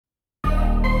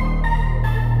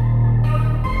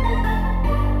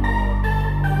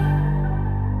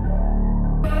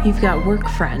You've got work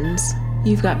friends,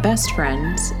 you've got best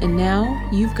friends, and now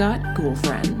you've got ghoul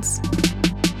friends.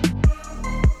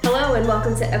 Hello and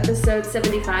welcome to episode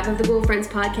 75 of the Ghoul Friends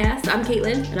podcast. I'm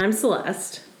Caitlin. And I'm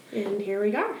Celeste. And here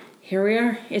we go. Here we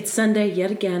are. It's Sunday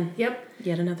yet again. Yep.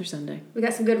 Yet another Sunday. We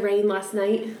got some good rain last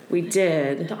night. We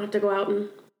did. Don't have to go out and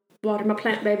water my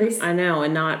plant babies. I know,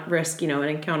 and not risk, an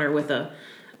encounter with a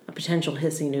potential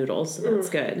hissy noodle, so that's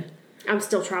good. I'm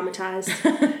still traumatized.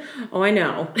 Oh, I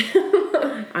know.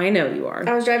 I know you are.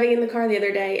 I was driving in the car the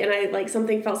other day and I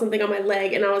felt something on my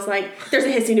leg and I was like, there's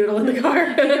a hissy noodle in the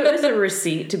car. It was a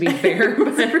receipt, to be fair. It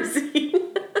was a receipt.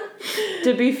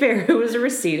 To be fair, it was a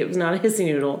receipt. It was not a hissy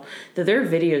noodle. There are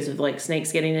videos of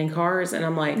snakes getting in cars, and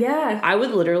I'm like, yeah. I would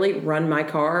literally run my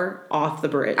car off the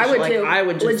bridge. I would too. I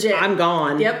would just, legit. I'm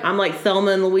gone. Yep. I'm like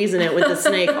Thelma and Louise in it with the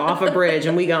snake off a bridge,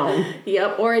 and we gone.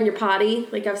 Yep. Or in your potty.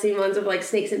 I've seen ones of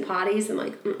snakes in potties and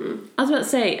I was about to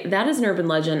say, that is an urban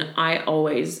legend I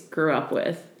always grew up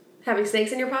with. Having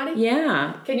snakes in your potty?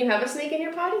 Yeah. Can you have a snake in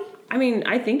your potty? I mean,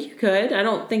 I think you could. I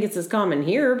don't think it's as common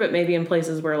here, but maybe in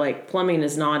places where plumbing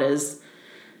is not as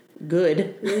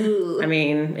good. Ooh. I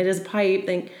mean, it is a pipe.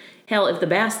 Hell, if the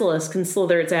basilisk can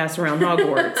slither its ass around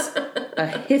Hogwarts,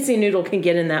 a hissy noodle can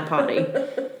get in that potty.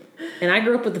 And I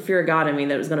grew up with the fear of God in me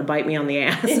that it was going to bite me on the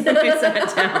ass when I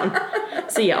sat down.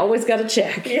 So you always got to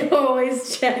check. You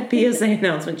always check. PSA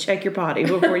announcement, check your potty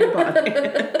before you potty.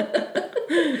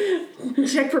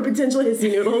 Check for potential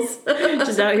hissy noodles.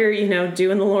 Just out here,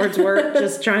 doing the Lord's work,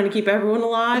 just trying to keep everyone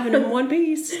alive and in one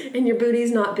piece. And your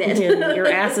booty's not bit. And your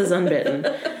ass is unbitten.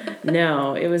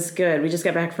 No, it was good. We just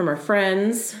got back from our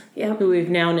friends, who we've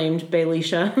now named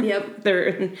Baylisha. Yep.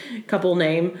 Their couple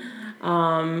name.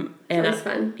 And it was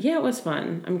fun. Yeah, it was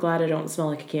fun. I'm glad I don't smell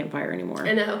like a campfire anymore.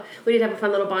 I know. We did have a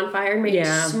fun little bonfire and made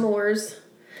s'mores.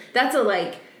 That's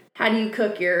how do you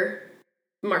cook your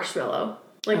marshmallow?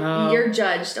 You're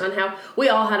judged on how... We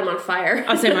all had them on fire.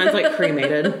 I'll say mine's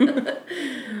cremated.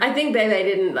 I think Bebe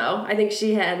didn't, though. I think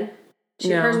she had...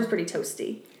 Hers was pretty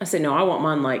toasty. I said, no, I want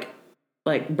mine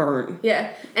burnt.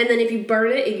 Yeah. And then if you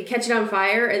burn it, if you catch it on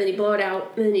fire, and then you blow it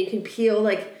out, and then you can peel,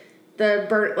 the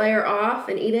burnt layer off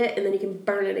and eat it, and then you can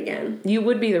burn it again. You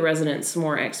would be the resident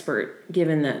s'more expert,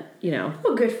 given that, I'm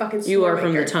a good fucking s'more you are maker.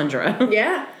 from the tundra.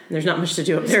 Yeah. There's not much to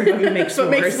do up there but make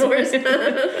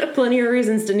s'mores. Plenty of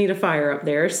reasons to need a fire up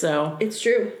there, so. It's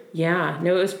true. Yeah.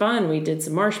 No, it was fun. We did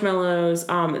some marshmallows.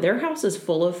 Their house is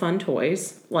full of fun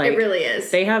toys. It really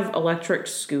is. They have electric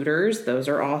scooters. Those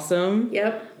are awesome.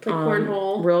 Yep. Play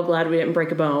cornhole. Real glad we didn't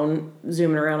break a bone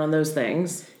zooming around on those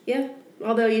things. Yeah.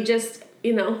 Although you just,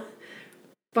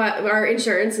 but our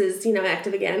insurance is,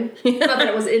 active again. Not that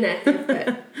it was inactive, but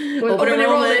open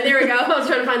enrollment. There we go. I was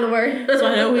trying to find the word. So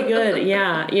I know we good.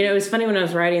 Yeah. It was funny when I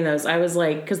was writing those. I was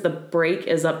because the brake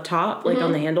is up top,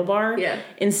 on the handlebar. Yeah.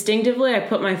 Instinctively, I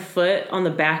put my foot on the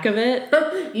back of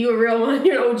it. You a real one.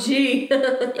 You're an OG.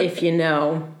 If you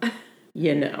know.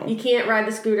 You can't ride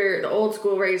the old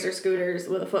school Razor scooters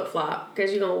with a foot flop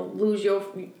because you're going to lose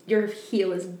your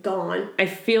heel is gone. I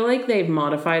feel like they've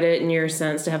modified it in your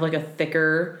sense to have a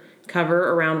thicker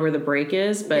cover around where the brake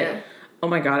is, but oh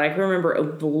my God, I can remember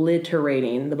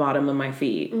obliterating the bottom of my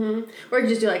feet. Mm-hmm. Or you can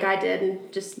just do like I did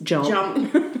and just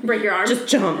jump. Break your arm. Just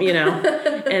jump,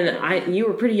 And you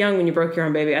were pretty young when you broke your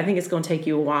arm, baby. I think it's going to take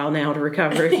you a while now to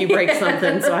recover if you break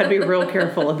something, so I'd be real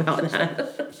careful about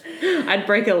that. I'd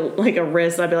break a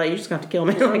wrist. I'd be like, you just have to kill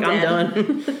me. I'm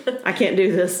done. I can't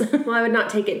do this. Well, I would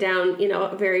not take it down,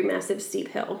 a very massive steep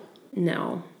hill.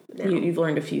 No. You've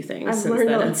learned a few things I've since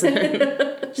that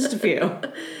incident. Just a few.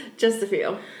 Just a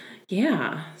few.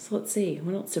 Yeah. So let's see.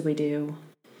 What else did we do?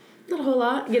 Not a whole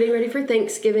lot. Getting ready for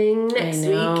Thanksgiving next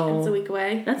week. It's a week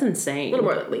away. That's insane. A little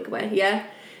more than a week away. Yeah.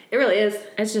 It really is.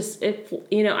 It's just,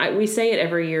 we say it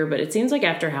every year, but it seems like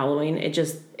after Halloween, the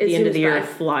end of the year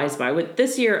flies by. With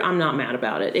this year, I'm not mad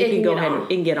about it. It can go ahead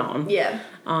and get on. Yeah.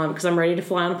 Because I'm ready to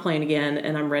fly on a plane again,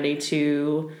 and I'm ready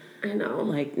to, I know,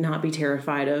 not be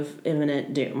terrified of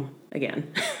imminent doom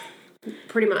again.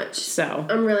 Pretty much. So.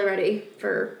 I'm really ready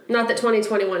for, not that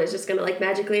 2021 is just going to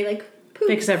magically poof,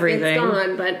 fix everything. It's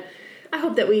gone, but I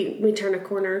hope that we turn a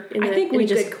corner in a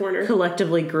good corner.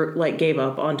 Collectively gave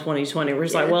up on 2020. We're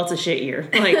just well, it's a shit year.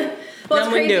 Well, it's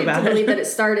crazy to believe that it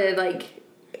started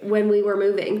when we were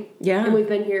moving. Yeah. And we've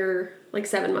been here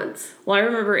 7 months. Well, I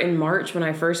remember in March when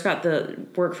I first got the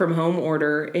work from home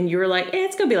order, and you were like,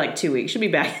 it's going to be 2 weeks. Should be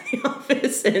back in the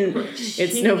office. And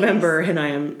it's November, and I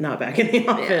am not back in the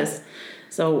office. Yeah.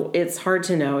 So it's hard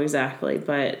to know exactly,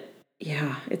 but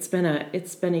yeah, it's been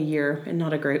a year and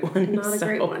not a great one. Not a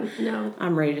great one. No.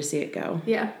 I'm ready to see it go.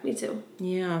 Yeah, me too.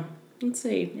 Yeah. Let's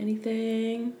see.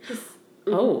 Anything?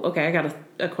 Oh, okay. I got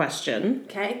a question.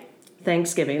 Okay.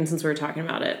 Thanksgiving, since we were talking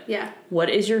about it. Yeah. What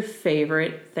is your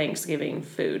favorite Thanksgiving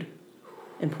food?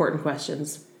 Important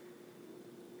questions.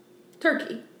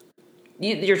 Turkey.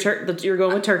 You're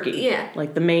going with turkey. Yeah.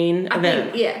 Like the main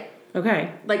event. Yeah.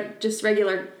 Okay. Like just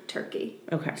regular turkey.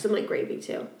 Okay. Some like gravy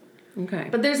too. Okay.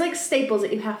 But there's like staples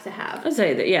that you have to have. I'd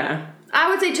say that, yeah. I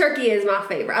would say turkey is my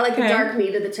favorite. I like the dark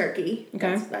meat of the turkey.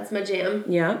 Okay. That's my jam.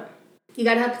 Yeah. You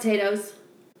gotta have potatoes.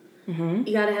 Mm-hmm.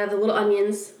 You gotta have the little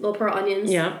onions, little pearl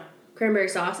onions. Yeah. Cranberry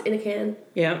sauce in a can.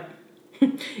 Yeah.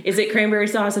 Is it cranberry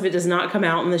sauce if it does not come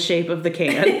out in the shape of the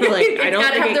can? Like, I don't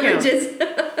think it counts. Ridges.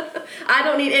 I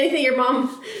don't need anything. Your mom,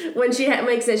 when she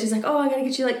makes it, she's like, "Oh, I gotta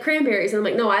get you like cranberries," and I'm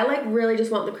like, "No, I like really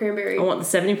just want the cranberry." I want the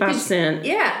 75%.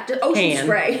 Yeah, just ocean can.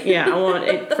 spray. Yeah, I want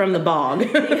it from the bog.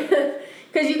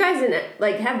 Because you guys didn't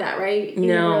like have that, right? You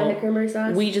never really had cranberry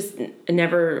sauce. We just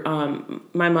never.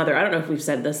 My mother. I don't know if we've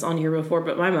said this on here before,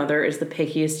 but my mother is the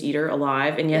pickiest eater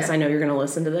alive. And yes, I know you're going to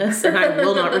listen to this, and I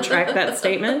will not retract that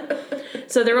statement.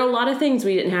 So there were a lot of things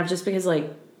we didn't have just because,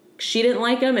 like, she didn't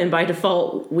like them, and by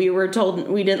default, we were told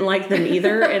we didn't like them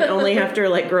either. And only after,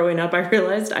 like, growing up, I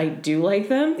realized I do like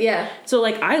them. Yeah. So,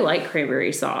 like, I like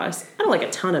cranberry sauce. I don't like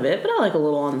a ton of it, but I like a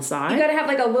little on the side. You gotta have,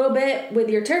 like, a little bit with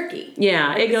your turkey. Yeah.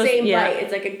 Like it goes, same bite.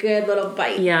 It's like a good little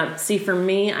bite. Yeah. See, for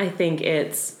me, I think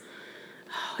it's,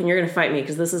 and you're going to fight me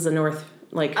because this is a northern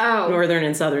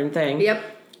and southern thing.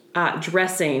 Yep.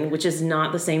 Dressing, which is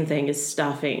not the same thing as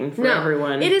stuffing for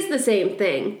everyone. It is the same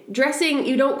thing. Dressing,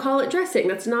 you don't call it dressing.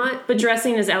 That's not... But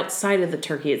dressing is outside of the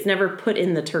turkey. It's never put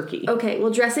in the turkey. Okay, well,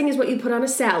 dressing is what you put on a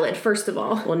salad, first of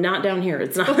all. Well, not down here.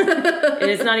 It's not. And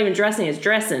it's not even dressing. It's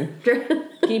dressing. Can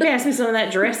you pass me some of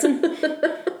that dressing?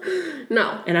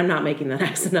 No. And I'm not making that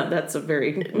accent up. That's a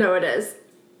very... No, it is.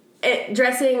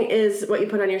 Dressing is what you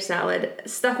put on your salad.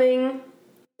 Stuffing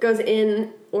goes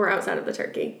in or outside of the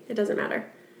turkey. It doesn't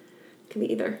matter. Can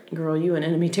be either. Girl, you in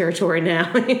enemy territory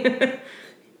now.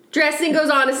 Dressing goes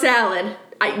on a salad.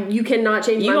 You cannot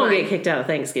change my mind. You won't get kicked out of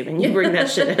Thanksgiving. You bring that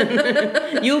shit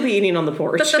in. You'll be eating on the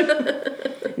porch.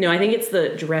 No, I think it's the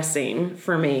dressing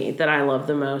for me that I love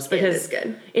the most because it is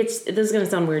good. This is going to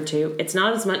sound weird too. It's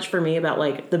not as much for me about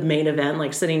like the main event,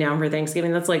 like sitting down for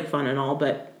Thanksgiving. That's like fun and all,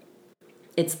 but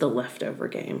it's the leftover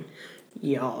game,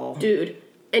 y'all. Dude.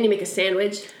 And you make a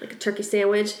sandwich, like a turkey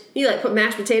sandwich. You like put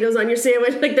mashed potatoes on your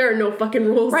sandwich. Like there are no fucking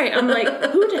rules. Right. I'm like,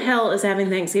 who the hell is having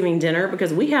Thanksgiving dinner?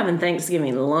 Because we having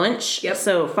Thanksgiving lunch. Yep.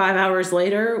 So 5 hours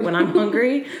later, when I'm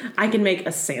hungry, I can make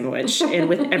a sandwich and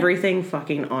with everything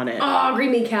fucking on it. Oh,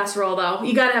 green meat casserole though.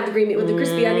 You gotta have the green meat with the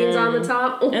crispy onions on the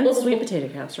top. And the sweet potato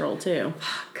casserole too.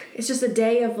 Fuck. It's just a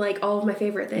day of like all of my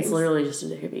favorite things. It's literally just a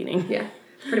day of eating. Yeah.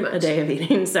 Pretty much. A day of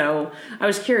eating. So I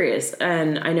was curious,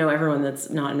 and I know everyone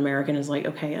that's not an American is like,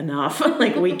 okay, enough.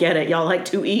 Like, we get it. Y'all like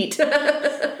to eat.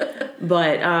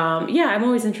 But, yeah, I'm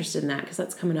always interested in that because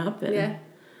that's coming up. And yeah.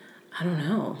 I don't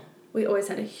know. We always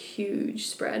had a huge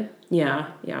spread.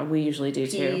 Yeah, we usually do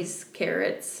too. Peas,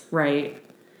 carrots. Right.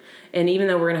 And even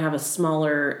though we're going to have a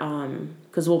smaller,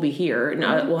 because we'll be here, and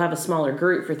we'll have a smaller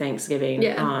group for Thanksgiving,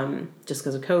 just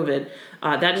because of COVID,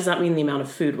 that does not mean the amount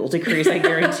of food will decrease, I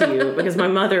guarantee you, because my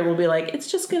mother will be like, it's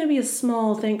just going to be a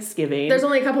small Thanksgiving. There's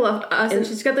only a couple of us, and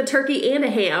she's got the turkey and a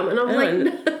ham, and I'm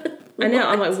like... I know,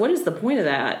 I'm like, what is the point of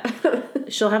that?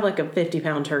 She'll have like a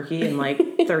 50-pound turkey and like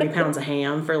 30 pounds of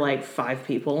ham for like 5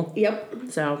 people. Yep.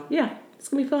 So, yeah. It's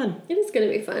going to be fun. It is going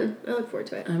to be fun. I look forward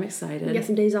to it. I'm excited. I got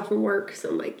some days off from work, so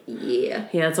I'm like, yeah.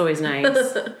 Yeah, it's always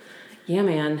nice. Yeah,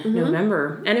 man. Mm-hmm.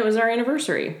 November. And it was our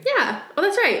anniversary. Yeah. Oh,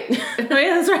 that's right. Oh,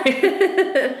 yeah, that's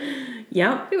right.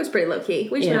 Yep. It was pretty low-key.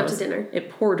 We just went out to dinner.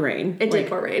 It poured rain. It did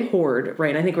pour rain. Poured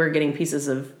rain. I think we were getting pieces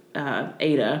of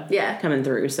Ada coming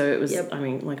through, so it was, I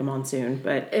mean, like a monsoon,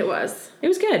 but... It was. It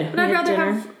was good. But I'd rather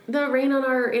have the rain on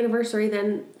our anniversary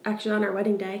than actually on our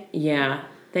wedding day. Yeah.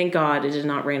 Thank God it did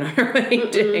not rain on our wedding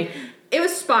day. It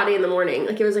was spotty in the morning.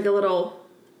 Like, it was like a little,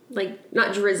 like,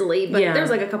 not drizzly, but there was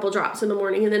like a couple drops in the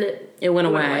morning, and then it went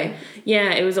away.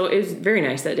 Yeah, it was very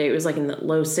nice that day. It was like in the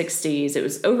low 60s. It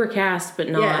was overcast, but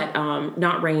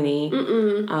not rainy.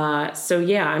 So,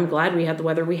 yeah, I'm glad we had the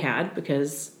weather we had,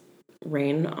 because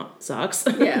rain sucks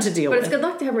to deal with. But it's good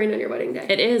luck to have rain on your wedding day.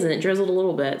 It is, and it drizzled a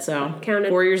little bit, so counted.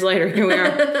 4 years later, here we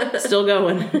are, still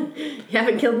going. You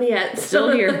haven't killed me yet.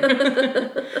 Still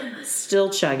here. Still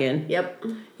chugging. Yep.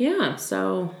 Yeah,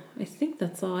 so I think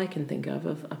that's all I can think of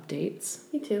updates.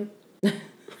 Me too.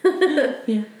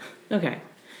 Yeah. Okay.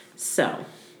 So,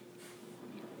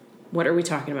 what are we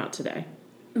talking about today?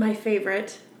 My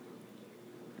favorite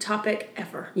topic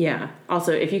ever. Yeah.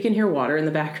 Also, if you can hear water in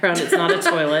the background, it's not a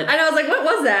toilet. I know, I was like, what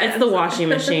was that? It's the washing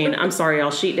machine. I'm sorry,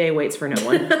 y'all. Sheet day waits for no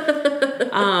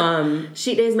one.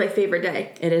 Sheet day is my favorite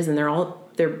day. It is, and they're all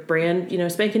they're brand,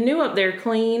 spanking new up there,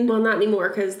 clean. Well, not anymore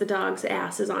because the dog's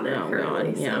ass is on it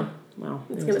currently. God, yeah. So well,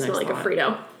 it's going to smell like a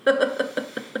Frito.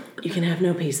 You can have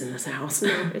no peace in this house.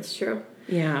 No, it's true.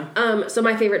 Yeah. So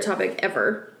my favorite topic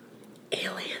ever,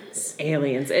 aliens.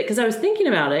 Because I was thinking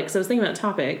about it, because I was thinking about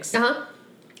topics. Uh-huh.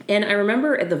 And I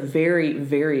remember at the very,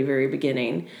 very, very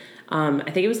beginning,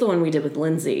 I think it was the one we did with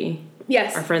Lindsay.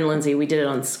 Yes. Our friend Lindsay, we did it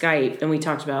on Skype, and we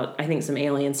talked about, I think, some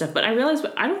alien stuff. But I realized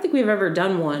I don't think we've ever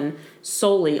done one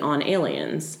solely on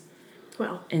aliens.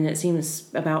 Well. And it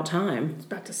seems about time. It's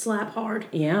about to slap hard.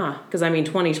 Yeah. Because,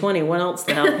 2020, what else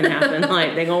the hell can happen?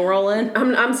 Like, they gonna roll in?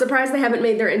 I'm surprised they haven't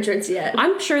made their entrance yet.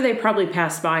 I'm sure they probably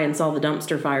passed by and saw the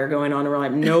dumpster fire going on and were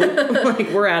like, nope, like,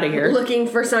 we're out of here. Looking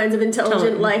for signs of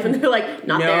intelligent life, and they're like,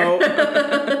 not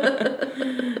there.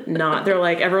 Not. They're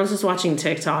like, everyone's just watching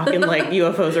TikTok and like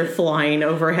UFOs are flying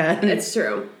overhead. It's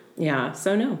true. Yeah.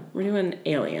 So no, we're doing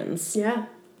aliens. Yeah.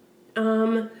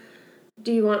 Do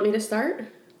you want me to start?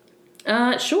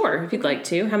 Sure, if you'd like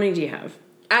to. How many do you have?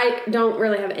 I don't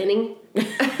really have any.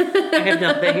 I have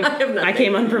nothing. I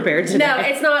came unprepared today. No,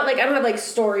 it's not like I don't have like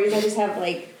stories. I just have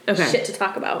like shit to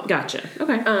talk about. Gotcha.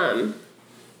 Okay.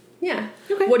 Yeah.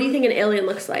 Okay. What do you think an alien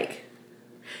looks like?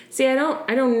 See, I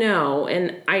don't know,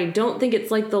 and I don't think it's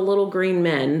like the little green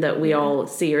men that we all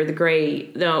see, or the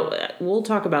gray. No, we'll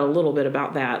talk about a little bit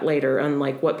about that later, on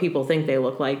like what people think they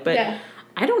look like. But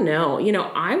I don't know.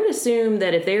 I would assume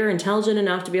that if they're intelligent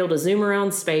enough to be able to zoom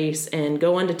around space and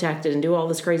go undetected and do all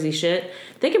this crazy shit,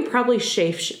 they can probably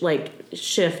shift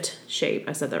shape.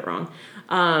 I said that wrong.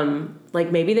 Like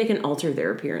maybe they can alter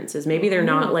their appearances. Maybe they're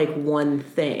not like one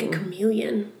thing. Like a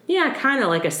chameleon. Yeah, kind of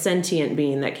like a sentient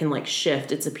being that can like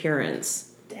shift its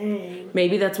appearance. Dang.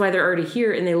 Maybe that's why they're already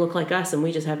here and they look like us and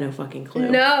we just have no fucking clue.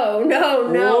 No.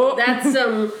 Whoa. That's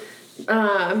some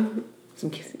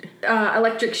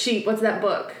Electric Sheep. What's that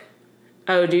book?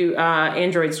 Oh,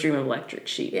 Android's Dream of Electric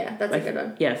Sheep. Yeah, that's a good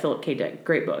one. Yeah, Philip K. Dick.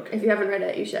 Great book. If you haven't read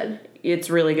it, you should. It's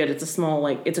really good. It's a small,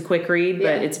 it's a quick read,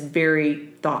 but it's very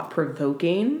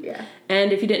thought-provoking. Yeah.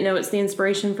 And if you didn't know, it's the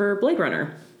inspiration for Blade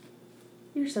Runner.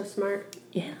 You're so smart.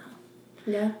 Yeah.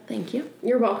 Yeah. Thank you.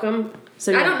 You're welcome.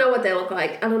 So I don't know what they look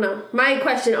like. I don't know. My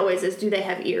question always is, do they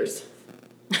have ears?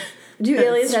 Do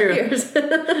aliens have ears?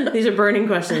 These are burning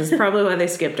questions. Probably why they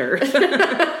skipped Earth.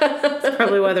 It's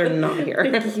probably why they're not here.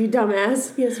 You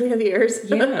dumbass. Yes, we have ears.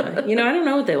 Yeah. I don't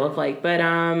know what they look like, but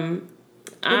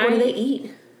what do they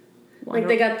eat? Like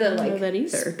they got the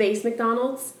space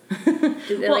McDonald's?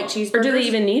 Do they like cheeseburgers? Or do they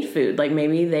even need food? Like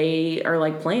maybe they are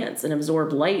like plants and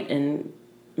absorb light and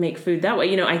make food that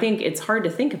way. I think it's hard to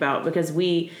think about because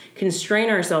we constrain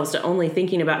ourselves to only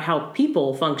thinking about how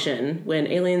people function when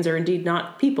aliens are indeed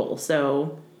not people.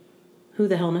 So who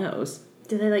the hell knows?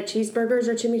 Do they like cheeseburgers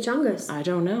or chimichangas? I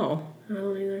don't know. I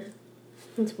don't either.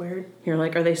 That's weird. You're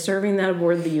like, are they serving that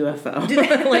aboard the UFO?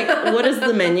 Like, what is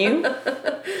the menu?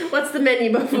 What's the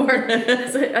menu before?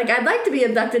 I'd like to be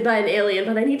abducted by an alien,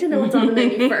 but I need to know what's on the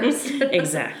menu first.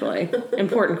 Exactly.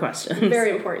 Important questions.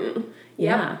 Very important.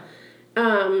 Yeah.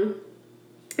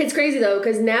 It's crazy though,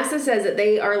 because NASA says that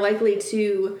they are likely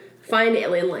to find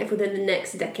alien life within the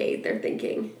next decade, they're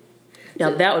thinking.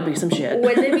 Now that would be some shit.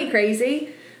 Wouldn't it be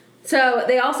crazy? So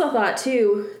they also thought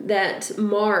too that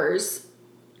Mars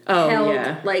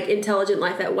held like intelligent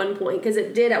life at one point, because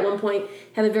it did at one point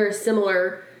have a very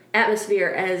similar atmosphere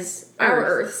as our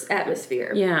Earth's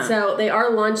atmosphere. Yeah. So they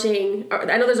are launching.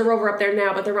 I know there's a rover up there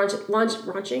now, but they're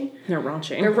launching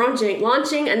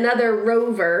another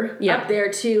rover up there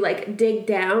to dig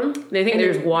down. They think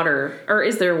there's water, or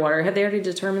is there water? Have they already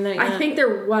determined that yet? I think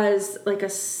there was a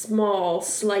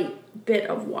slight bit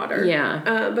of water.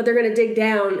 Yeah. But they're going to dig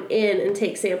down in and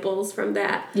take samples from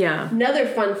that. Yeah. Another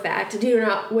fun fact: do you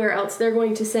know where else they're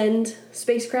going to send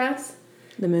spacecrafts?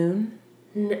 The moon.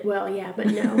 Well, yeah, but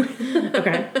no.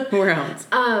 Okay, where else?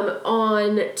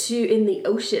 In the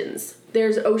oceans.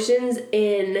 There's oceans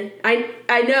in.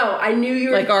 I know. I knew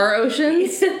you were like our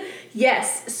oceans.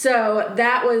 Yes. So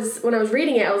that was when I was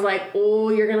reading it. I was like, oh,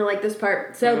 you're gonna like this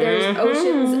part. So there's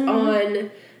oceans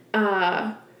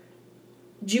on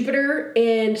Jupiter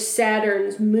and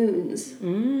Saturn's moons.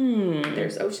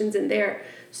 There's oceans in there.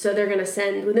 So they're gonna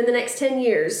send within the next 10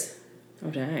 years.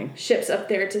 Oh dang! Ships up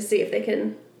there to see if they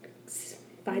can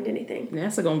find anything.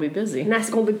 NASA gonna be busy.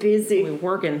 We're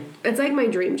working. It's like my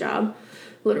dream job,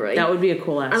 literally. That would be a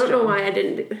cool ass job. I don't know why I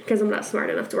didn't, because I'm not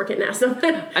smart enough to work at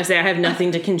NASA. I say I have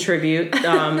nothing to contribute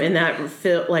in that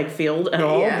field at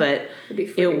all, but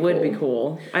it would be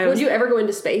cool. Would you ever go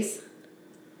into space?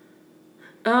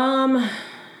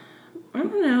 I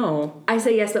don't know. I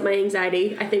say yes, but my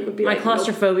anxiety, I think, would be My like,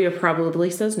 claustrophobia probably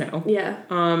says no. Yeah.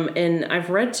 And I've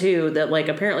read too that like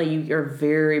apparently you're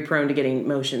very prone to getting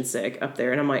motion sick up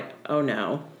there, and I'm like, oh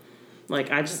no, like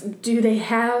I just Do they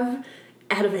have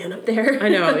Ativan up there? I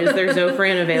know. Is there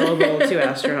Zofran available to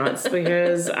astronauts?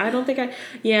 Because I don't think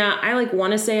I like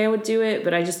want to say I would do it,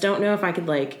 but I just don't know if I could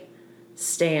like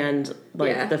stand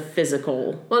like the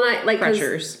physical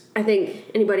pressures. I think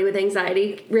anybody with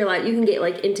anxiety realize you can get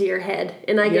like into your head,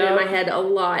 and I get in my head a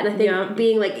lot. And I think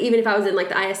being like, even if I was in like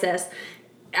the ISS,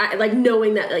 like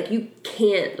knowing that like you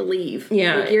can't leave,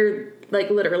 like you're like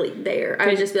literally there, I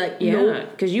would just be like,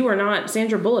 nope. Because you are not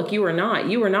Sandra Bullock. You are not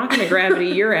going to gravity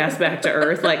your ass back to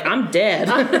Earth. Like I'm dead.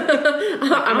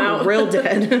 I'm out. Real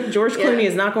dead. George Clooney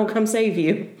is not going to come save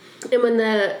you. And when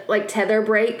the like tether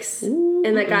breaks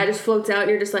and that guy just floats out,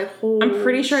 and you're just like, holy I'm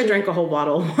pretty sure shit. I drank a whole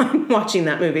bottle watching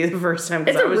that movie the first time.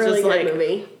 It's I was really just good like,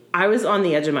 movie. I was on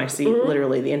the edge of my seat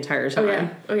literally the entire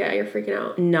time. Oh yeah, you're freaking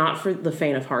out. Not for the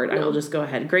faint of heart. No. I will just go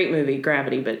ahead. Great movie,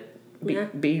 Gravity, but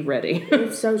be ready.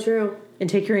 It's so true. And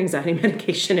take your anxiety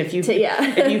medication if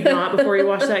you've not before you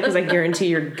watch that, because I guarantee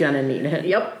you're gonna need it.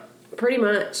 Yep, pretty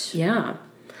much. Yeah.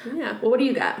 Yeah. Well, what do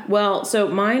you got? Well, so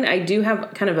mine, I do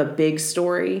have kind of a big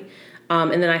story,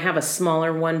 and then I have a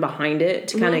smaller one behind it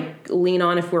to kind of lean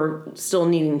on if we're still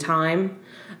needing time.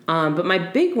 But my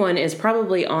big one is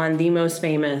probably on the most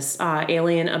famous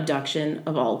alien abduction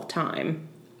of all time.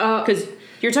 Because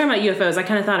you're talking about UFOs, I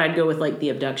kind of thought I'd go with like the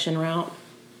abduction route.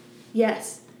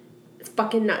 Yes. It's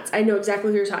fucking nuts. I know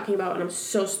exactly who you're talking about, and I'm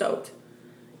so stoked.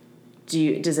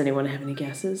 Does anyone have any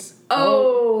guesses?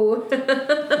 Oh.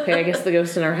 Okay, I guess the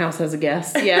ghost in our house has a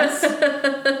guess. Yes.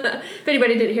 If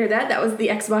anybody didn't hear that, that was the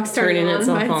Xbox turning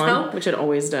itself on, which it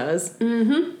always does.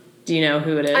 Mm-hmm. Do you know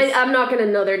who it is? I'm not going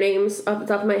to know their names off the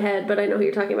top of my head, but I know who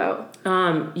you're talking about.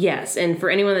 Yes, and for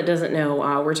anyone that doesn't know,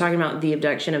 we're talking about the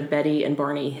abduction of Betty and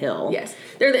Barney Hill. Yes.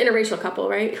 They're the interracial couple,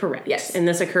 right? Correct. Yes. And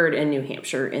this occurred in New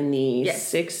Hampshire in the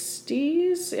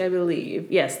 60s, I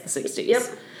believe. Yes, the 60s. Yep.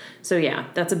 So yeah,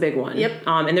 that's a big one. Yep.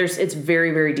 And it's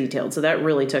very, very detailed. So that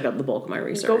really took up the bulk of my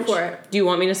research. Go for it. Do you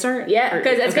want me to start? Yeah,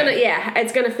 because it's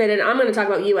gonna fit in. I'm gonna talk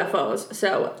about UFOs,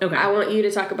 so okay. I want you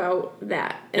to talk about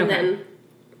that, and then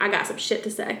I got some shit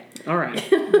to say. All right.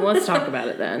 Well, let's talk about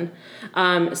it then.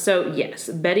 So yes,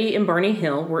 Betty and Barney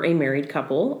Hill were a married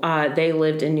couple. They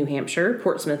lived in New Hampshire,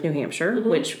 Portsmouth, New Hampshire,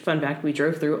 which, fun fact, we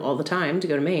drove through all the time to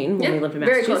go to Maine when we lived in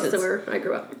Massachusetts. Very close to where I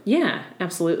grew up. Yeah,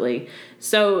 absolutely.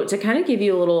 So to kind of give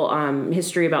you a little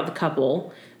history about the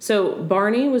couple. So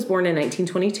Barney was born in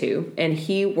 1922, and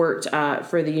he worked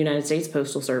for the United States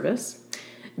Postal Service.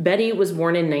 Betty was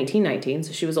born in 1919,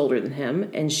 so she was older than him,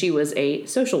 and she was a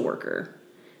social worker.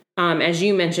 As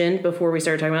you mentioned before we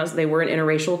started talking about this, they were an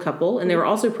interracial couple, and they were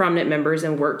also prominent members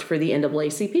and worked for the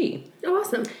NAACP. Oh,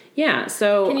 awesome. Yeah,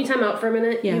 so... Can you time out for a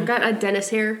minute? Yeah. You've got a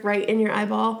dentist hair right in your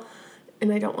eyeball,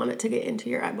 and I don't want it to get into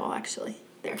your eyeball, actually.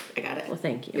 There, I got it. Well,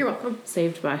 thank you. You're welcome.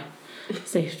 Saved by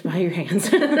your hands.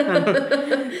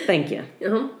 Thank you.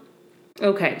 Uh-huh.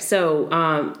 Okay,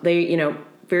 so they,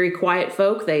 very quiet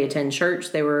folk. They attend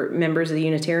church. They were members of the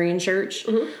Unitarian Church.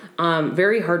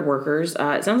 Very hard workers.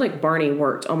 It sounds like Barney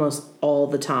worked almost all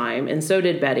the time, and so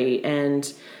did Betty.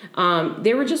 And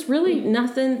they were just really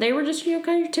nothing. They were just, kind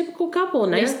of your typical couple.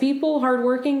 Nice people,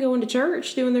 hardworking, going to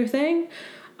church, doing their thing.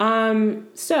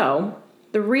 So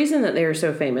the reason that they are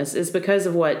so famous is because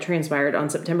of what transpired on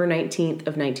September 19th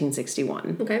of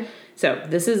 1961. Okay. So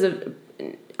this is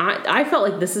I felt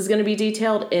like this is going to be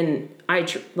detailed, and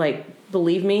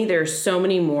believe me, there's so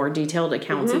many more detailed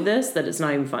accounts of this that it's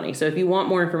not even funny. So if you want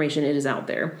more information, it is out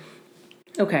there.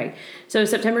 Okay, so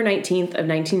September 19th of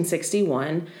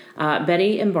 1961,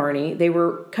 Betty and Barney, they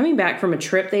were coming back from a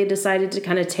trip they decided to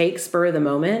kind of take spur of the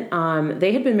moment.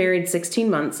 They had been married 16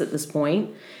 months at this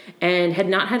point and had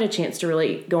not had a chance to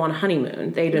really go on a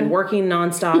honeymoon. They'd been working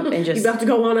nonstop and just... You're about to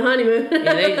go on a honeymoon.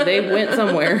 Yeah, they went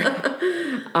somewhere.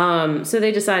 So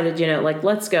they decided,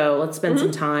 let's go, let's spend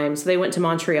some time. So they went to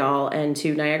Montreal and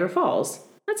to Niagara Falls.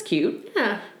 That's cute.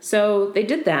 Yeah. So they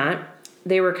did that.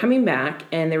 They were coming back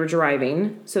and they were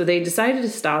driving. So they decided to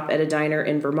stop at a diner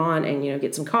in Vermont and,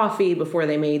 get some coffee before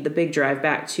they made the big drive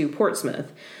back to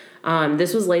Portsmouth.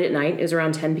 This was late at night. It was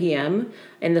around 10 p.m.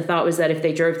 And the thought was that if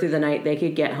they drove through the night, they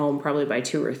could get home probably by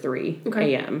 2 or 3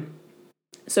 a.m.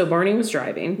 So Barney was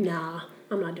driving. Nah,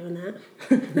 I'm not doing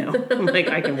that. No, I'm like,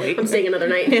 I can wait. I'm staying another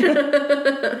night.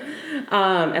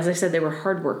 As I said, they were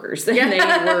hard workers. They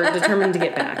were determined to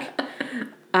get back.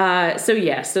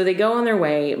 So they go on their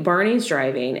way. Barney's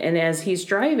driving, and as he's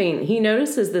driving, he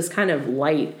notices this kind of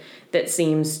light that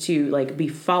seems to be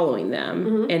following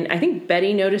them. And I think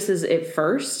Betty notices it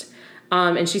first,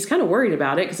 And she's kind of worried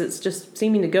about it because it's just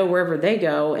seeming to go wherever they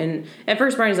go. And at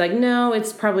first, Barney's like, no,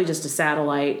 it's probably just a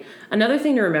satellite. Another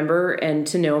thing to remember and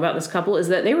to know about this couple is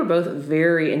that they were both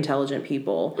very intelligent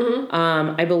people.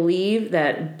 I believe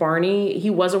that Barney, he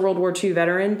was a World War II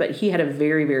veteran, but he had a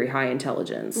very, very high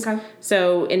intelligence. Okay.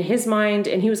 So in his mind,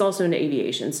 and he was also into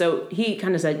aviation, so he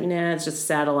kind of said, nah, it's just a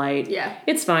satellite. Yeah.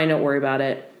 It's fine, don't worry about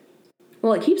it.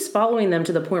 Well, it keeps following them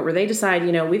to the point where they decide,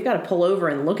 we've got to pull over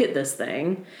and look at this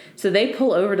thing. So they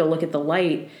pull over to look at the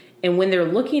light. And when they're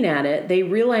looking at it, they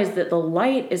realize that the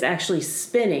light is actually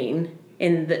spinning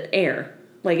in the air.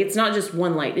 Like, it's not just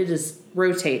one light. It is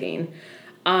rotating.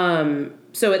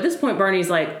 So at this point,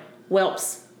 Barney's like,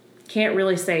 whelps, can't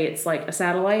really say it's like a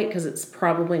satellite because it's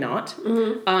probably not.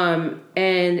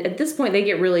 And at this point, they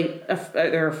get really,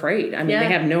 they're afraid. I mean, they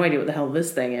have no idea what the hell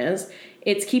this thing is.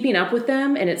 It's keeping up with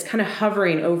them, and it's kind of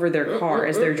hovering over their car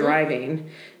as they're driving.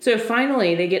 So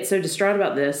finally, they get so distraught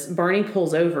about this, Barney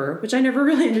pulls over, which I never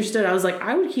really understood. I was like,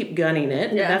 I would keep gunning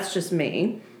it. Yeah. That's just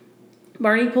me.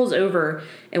 Barney pulls over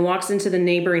and walks into the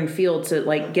neighboring field to,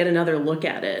 like, get another look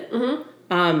at it.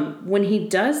 When he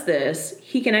does this,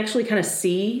 he can actually kind of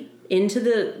see into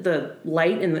the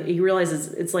light, and he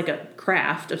realizes it's like a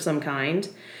craft of some kind.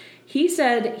 He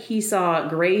said he saw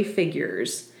gray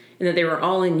figures and that they were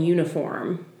all in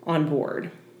uniform on board.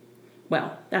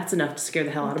 Well, that's enough to scare the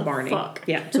hell out of Barney. Fuck?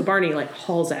 Yeah, so Barney, like,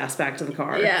 hauls ass back to the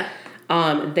car. Yeah.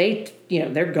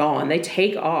 They're gone. They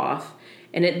take off.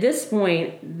 And at this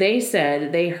point, they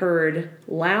said they heard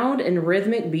loud and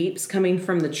rhythmic beeps coming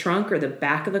from the trunk or the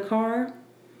back of the car.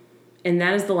 And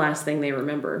that is the last thing they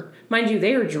remember. Mind you,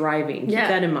 they are driving. Keep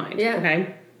that in mind. Yeah.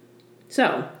 Okay?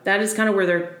 So, that is kind of where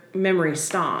their memory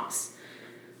stops.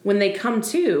 When they come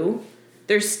to,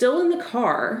 they're still in the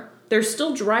car. They're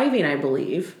still driving, I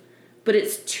believe. But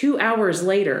it's 2 hours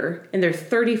later, and they're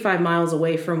 35 miles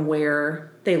away from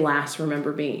where they last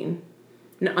remember being.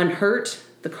 Unhurt.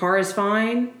 The car is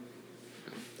fine.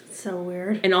 So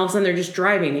weird. And all of a sudden, they're just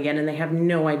driving again, and they have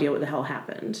no idea what the hell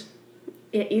happened.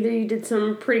 Yeah, either you did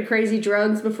some pretty crazy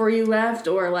drugs before you left,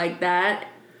 or like that.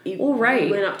 You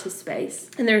went up to space.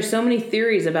 And there's so many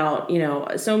theories about,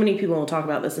 so many people will talk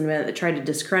about this in a minute that tried to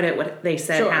discredit what they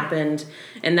said happened.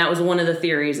 And that was one of the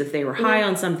theories, if they were high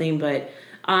on something. But,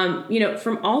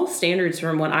 from all standards,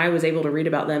 from what I was able to read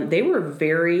about them, they were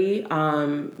very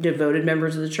devoted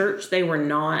members of the church. They were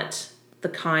not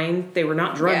they were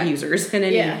not drug users in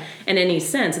any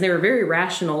sense. And they were very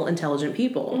rational, intelligent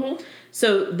people.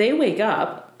 So they wake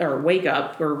up or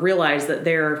realize that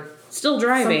they're still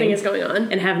driving. Something is going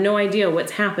on. And have no idea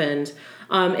what's happened.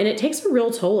 And it takes a real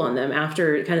toll on them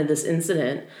after kind of this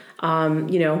incident.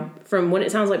 From what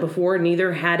it sounds like before,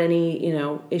 neither had any,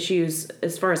 issues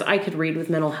as far as I could read with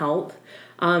mental health.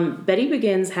 Betty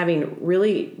begins having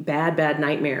really bad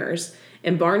nightmares.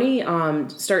 And Barney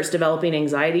starts developing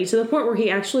anxiety to the point where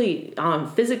he actually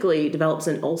physically develops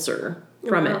an ulcer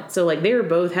from it. So, like, they were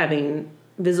both having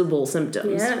visible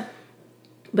symptoms. Yeah.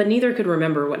 But neither could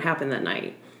remember what happened that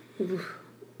night.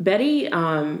 Betty's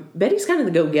kind of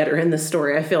the go-getter in this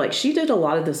story. I feel like she did a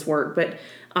lot of this work, but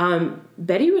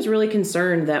Betty was really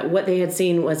concerned that what they had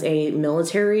seen was a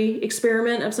military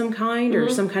experiment of some kind or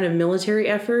some kind of military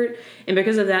effort, and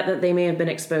because of that they may have been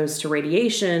exposed to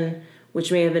radiation, which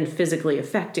may have been physically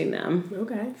affecting them.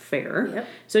 Okay. Fair. Yep.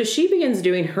 So she begins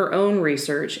doing her own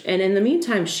research, and in the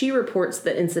meantime, she reports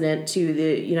the incident to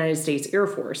the United States Air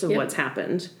Force of what's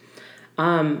happened.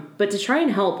 But to try and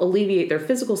help alleviate their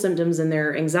physical symptoms and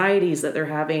their anxieties that they're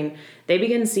having, they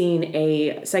begin seeing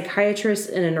a psychiatrist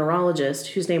and a neurologist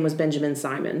whose name was Benjamin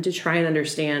Simon to try and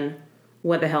understand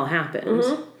what the hell happened.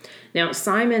 Now,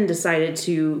 Simon decided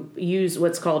to use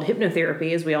what's called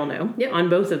hypnotherapy, as we all know, on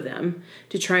both of them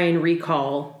to try and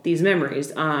recall these memories.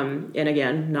 And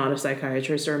again, not a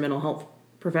psychiatrist or a mental health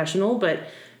professional, but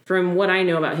from what I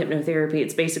know about hypnotherapy,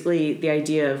 it's basically the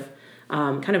idea of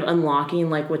kind of unlocking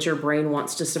like what your brain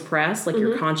wants to suppress, like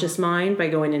your conscious mind, by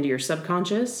going into your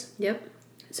subconscious. Yep.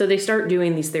 So they start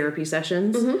doing these therapy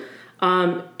sessions.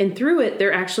 And through it,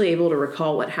 they're actually able to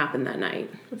recall what happened that night.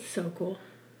 That's so cool.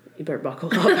 You better buckle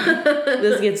up.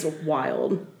 This gets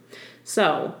wild.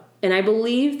 So, and I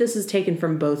believe this is taken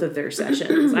from both of their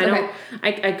sessions.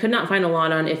 I could not find a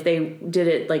lot on if they did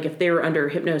it, like if they were under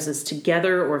hypnosis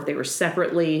together or if they were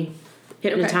separately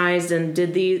hypnotized and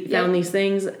found these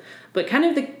things. But kind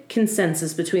of the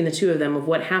consensus between the two of them of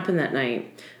what happened that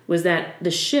night was that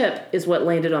the ship is what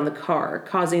landed on the car,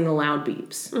 causing the loud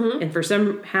beeps. And for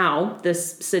somehow,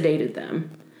 this sedated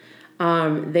them.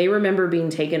 They remember being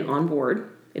taken on board.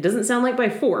 It doesn't sound like by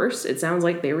force. It sounds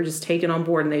like they were just taken on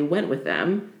board and they went with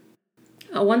them.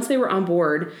 Once they were on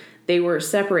board, they were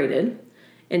separated.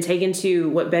 and taken to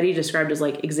what Betty described as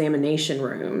like examination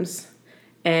rooms.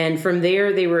 And from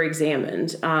there, they were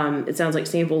examined. It sounds like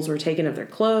samples were taken of their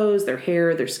clothes, their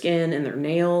hair, their skin, and their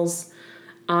nails.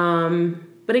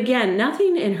 But again,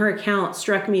 nothing in her account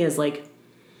struck me as like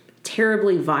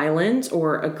terribly violent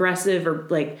or aggressive or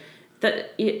like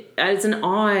that. It's an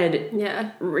odd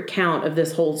recount of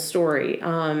this whole story.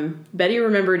 Betty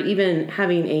remembered even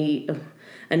having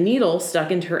a needle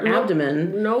stuck into her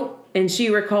abdomen. Nope. And she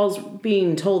recalls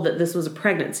being told that this was a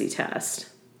pregnancy test.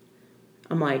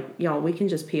 I'm like, y'all, we can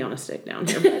just pee on a stick down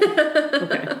here.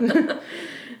 Okay.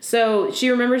 So she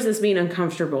remembers this being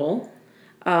uncomfortable.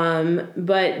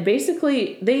 But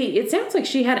basically it sounds like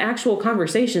she had actual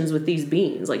conversations with these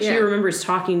beings. Like she remembers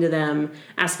talking to them,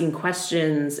 asking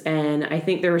questions. And I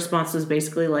think their response was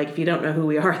basically like, if you don't know who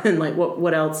we are, then like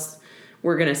what else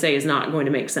we're going to say is not going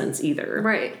to make sense either.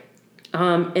 Right.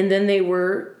 And then they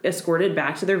were escorted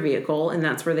back to their vehicle, and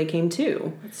that's where they came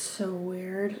to. That's so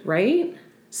weird. Right?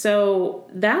 So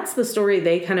that's the story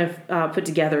they kind of put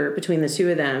together between the two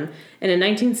of them. And in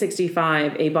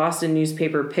 1965, a Boston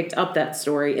newspaper picked up that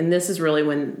story, and this is really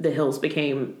when the Hills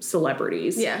became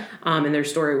celebrities. Yeah. And their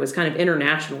story was kind of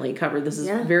internationally covered. This is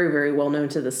very, very well known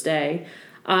to this day.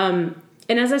 And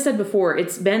as I said before,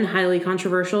 it's been highly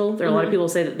controversial. There are a lot of people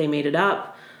who say that they made it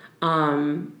up.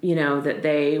 That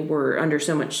they were under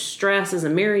so much stress as a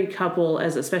married couple,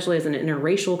 especially as an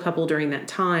interracial couple during that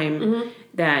time,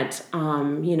 that,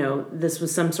 this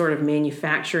was some sort of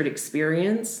manufactured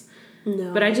experience.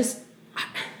 No. But I just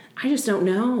don't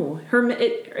know.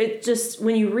 It just,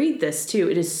 when you read this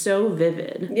too, it is so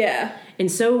vivid. Yeah.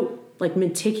 And so like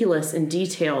meticulous and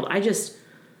detailed.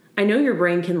 I know your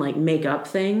brain can like make up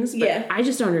things, but I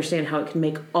just don't understand how it can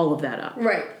make all of that up.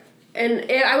 Right.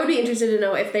 And I would be interested to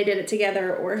know if they did it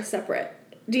together or separate.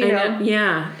 Do you know?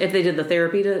 Yeah, if they did the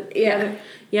therapy together.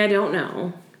 Yeah, I don't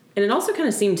know. And it also kind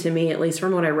of seemed to me, at least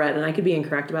from what I read, and I could be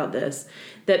incorrect about this,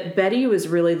 that Betty was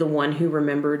really the one who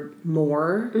remembered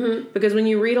more. Mm-hmm. Because when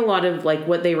you read a lot of like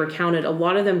what they recounted, a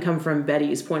lot of them come from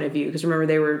Betty's point of view. Because remember,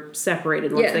 they were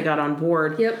separated once they got on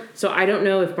board. Yep. So I don't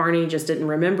know if Barney just didn't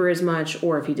remember as much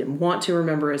or if he didn't want to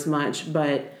remember as much.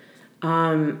 But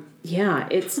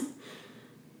it's...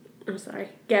 I'm sorry.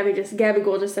 Gabby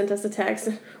Gould just sent us a text.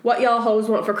 What y'all hoes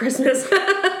want for Christmas?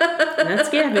 That's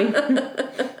Gabby.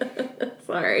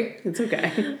 Sorry. It's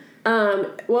okay.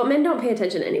 Well, men don't pay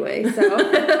attention anyway, so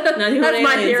that's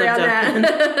my theory on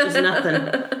that. There's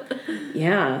nothing.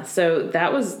 Yeah, so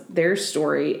that was their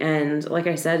story, and like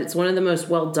I said, it's one of the most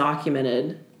well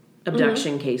documented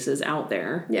abduction cases out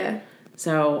there. Yeah.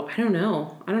 So I don't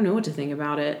know what to think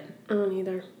about it. I don't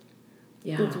either.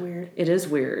 Yeah, it's weird. It is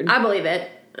weird. I believe it.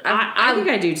 I think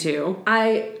I do too.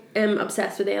 I am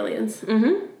obsessed with aliens.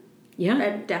 Mm-hmm. Yeah.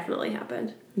 That definitely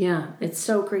happened. Yeah. It's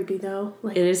so creepy though.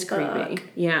 Like, it is creepy.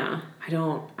 Yeah. I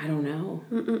don't know.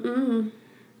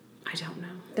 I don't know.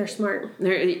 They're smart.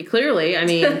 They're clearly, I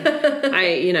mean,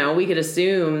 we could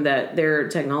assume that their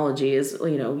technology is,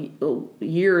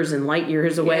 years and light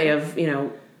years away of,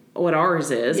 what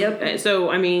ours is. Yep. So,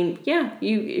 I mean,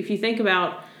 if you think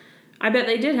about, I bet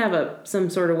they did have some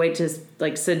sort of way to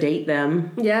like sedate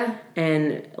them. Yeah.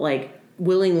 And like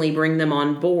willingly bring them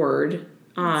on board.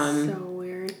 It's so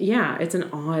weird. Yeah, it's an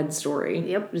odd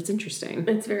story. Yep. But it's interesting.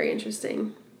 It's very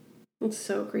interesting. It's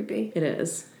so creepy. It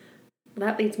is.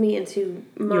 That leads me into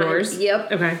yours.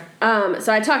 Yep. Okay.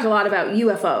 So I talked a lot about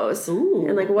UFOs. Ooh.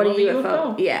 And like what a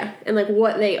UFO. Yeah. And like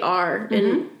what they are. Mm-hmm.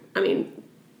 And I mean,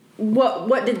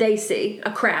 what did they see?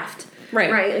 A craft. Right.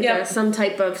 Right? Like some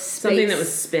type of space. Something that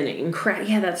was spinning.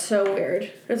 Yeah, that's so weird.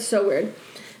 That's so weird.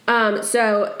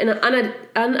 So an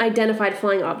unidentified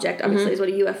flying object, obviously, is what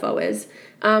a UFO is.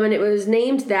 And it was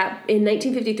named that in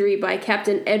 1953 by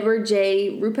Captain Edward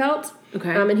J. Ruppelt.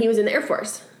 Okay. And he was in the Air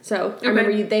Force. So I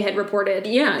remember they had reported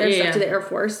their stuff to the Air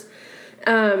Force.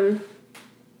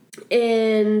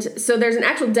 And so there's an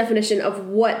actual definition of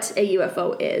what a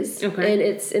UFO is. Okay. And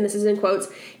this is in quotes,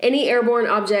 any airborne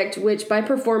object which by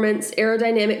performance,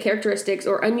 aerodynamic characteristics,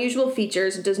 or unusual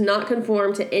features does not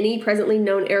conform to any presently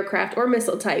known aircraft or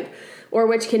missile type, or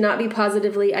which cannot be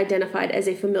positively identified as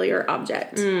a familiar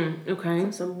object. Okay.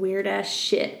 Some weird ass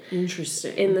shit.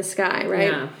 Interesting. In the sky,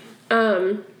 right?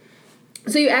 Yeah.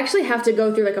 So you actually have to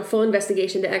go through like a full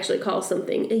investigation to actually call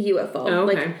something a UFO. Oh,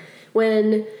 okay. Like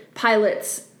when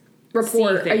pilots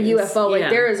report a UFO, like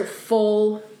there is a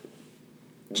full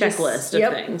checklist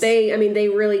of things. They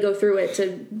really go through it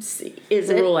to see, is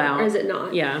it rule out or is it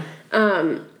not? Yeah.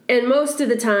 And most of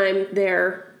the time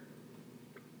there's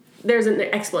an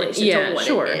explanation to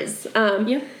what it is.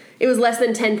 It was less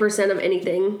than 10% of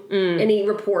anything, any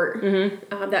report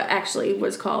that actually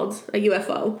was called a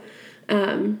UFO.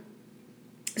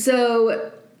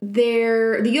 So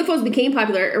the UFOs became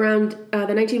popular around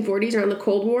the 1940s, around the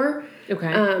Cold War.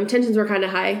 Okay. Tensions were kind of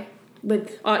high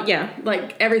with yeah,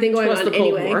 like everything going on the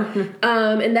Cold anyway. War.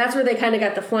 And that's where they kind of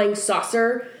got the flying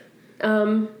saucer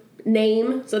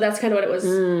name. So that's kind of what it was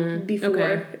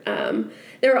before. Okay.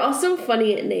 They were also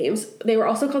funny names. They were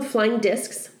also called flying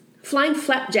discs, flying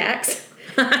flapjacks,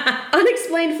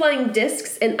 unexplained flying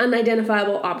discs, and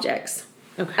unidentifiable objects.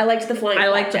 Okay. I liked the flying flapjacks.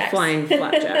 I like the flying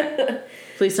flapjack.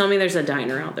 Please tell me there's a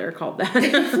diner out there called that.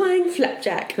 Flying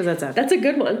flapjack. Because that's epic. That's a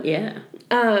good one. Yeah.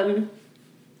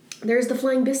 There's the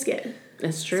flying biscuit.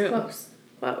 It's true. It's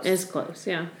close. It's close,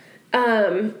 yeah.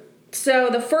 So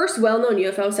the first well-known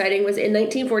UFO sighting was in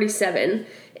 1947,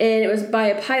 and it was by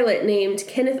a pilot named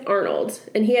Kenneth Arnold,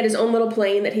 and he had his own little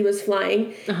plane that he was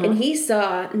flying, and he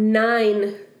saw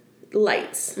 9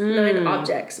 lights, 9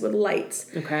 objects with lights.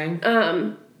 Okay.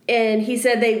 And he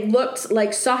said they looked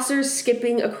like saucers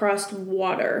skipping across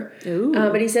water. Ooh.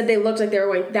 But he said they looked like they were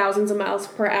going thousands of miles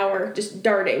per hour, just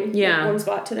darting from one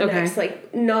spot to the next.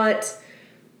 Like, not,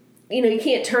 you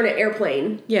can't turn an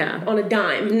airplane on a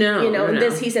dime. No. And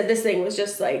he said this thing was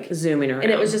just like zooming around.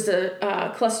 And it was just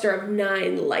a cluster of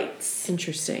 9 lights.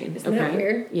 Interesting. Isn't that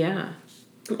weird? Yeah.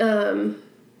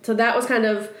 So that was kind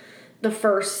of the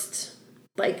first,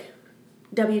 like,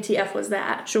 WTF was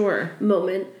that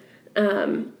moment.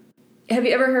 Have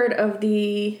you ever heard of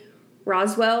the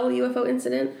Roswell UFO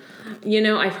incident?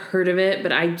 I've heard of it,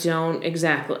 but I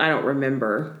don't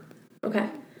remember. Okay.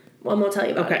 Well, I'm going to tell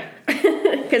you about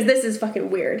it. Because this is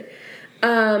fucking weird.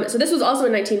 So this was also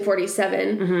in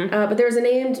 1947, but there was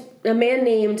a man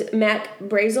named Mac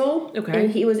Brazel,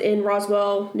 and he was in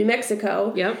Roswell, New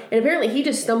Mexico. Yep. And apparently he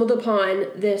just stumbled upon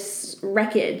this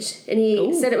wreckage, and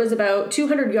he said it was about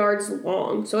 200 yards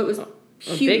long, so it was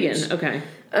huge. A big one. Okay.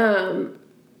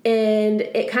 And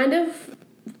it kind of,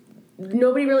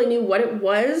 nobody really knew what it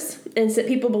was, and so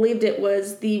people believed it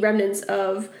was the remnants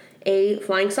of a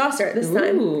flying saucer at this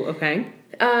time. Ooh, okay.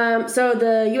 So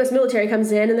the U.S. military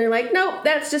comes in, and they're like, nope,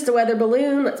 that's just a weather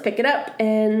balloon. Let's pick it up,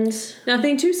 and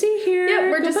nothing to see here.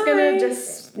 Yeah, we're just going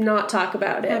to not talk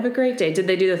about it. Have a great day. Did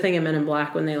they do the thing in Men in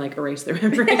Black when they, like, erase their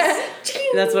memories?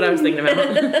 That's what I was thinking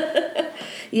about.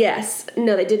 Yes.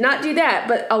 No, they did not do that,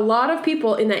 but a lot of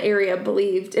people in that area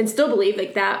believed, and still believe,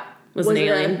 like, that was an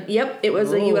alien. It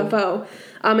was a UFO.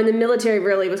 And the military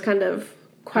really was kind of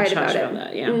quiet about it.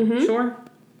 That, yeah. Sure.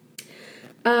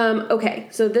 Okay,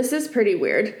 so this is pretty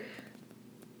weird.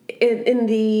 In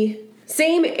the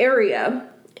same area,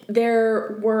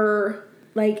 there were,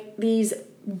 like, these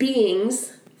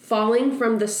beings falling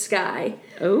from the sky.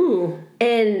 Ooh.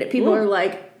 And people are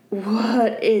like,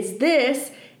 what is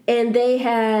this? And they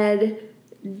had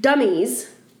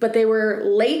dummies, but they were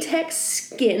latex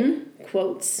skin,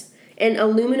 quotes, and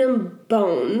aluminum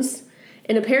bones.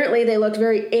 And apparently they looked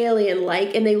very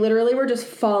alien-like, and they literally were just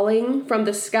falling from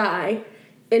the sky.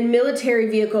 And military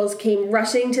vehicles came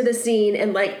rushing to the scene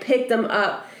and, like, picked them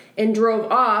up and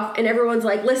drove off. And everyone's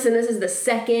like, listen, this is the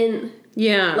second,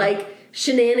 like,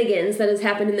 shenanigans that has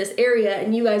happened in this area,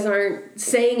 and you guys aren't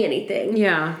saying anything.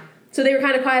 Yeah. So they were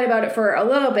kind of quiet about it for a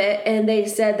little bit, and they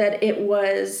said that it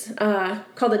was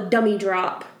called a dummy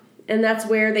drop. And that's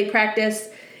where they practiced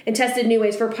and tested new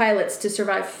ways for pilots to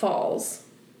survive falls.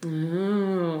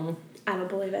 Oh. I don't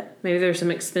believe it. Maybe there's some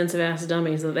expensive-ass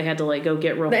dummies that they had to, like, go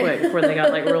get real quick before they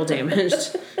got, like, real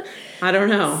damaged. I don't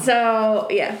know. So,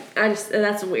 yeah.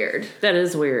 That's weird. That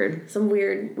is weird. Some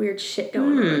weird shit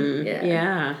going on.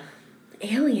 Yeah.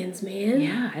 Aliens, man.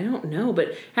 Yeah, I don't know.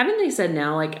 But haven't they said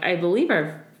now, like, I believe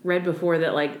I've read before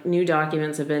that, like, new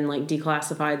documents have been, like,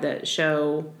 declassified that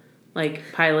show, like,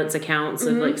 pilots' accounts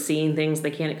of, like, seeing things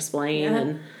they can't explain. Yeah.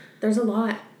 And there's a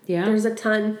lot. Yeah. There's a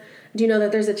ton. Do you know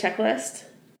that there's a checklist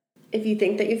if you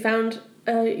think that you found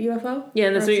a UFO? Yeah,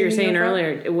 and that's what you were saying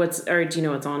earlier. Or do you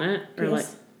know what's on it? Or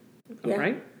yes. All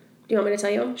right. Do you want me to tell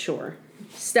you? Sure.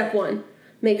 Step 1.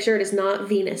 Make sure it is not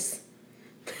Venus.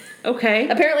 Okay.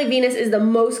 Apparently Venus is the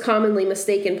most commonly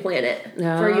mistaken planet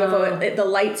for UFO. The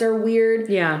lights are weird.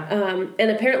 Yeah.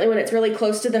 And apparently when it's really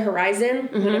close to the horizon,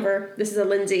 whenever, this is a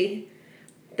Lindsay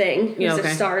thing, there's the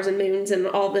stars and moons and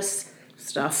all this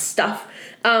stuff.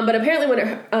 But apparently when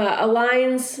it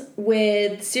aligns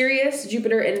with Sirius,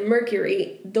 Jupiter, and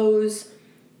Mercury, those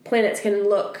planets can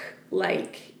look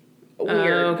like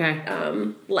weird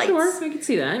lights. Sure, I can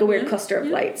see that. A weird cluster of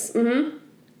lights.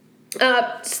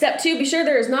 Step 2, be sure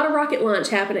there is not a rocket launch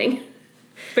happening.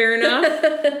 Fair enough.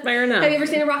 Fair enough. Have you ever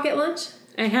seen a rocket launch?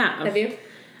 I have. Have you?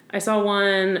 I saw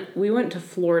one. We went to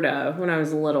Florida when I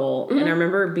was little, and I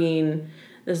remember being,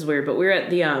 this is weird, but we were at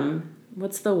the,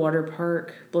 what's the water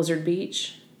park? Blizzard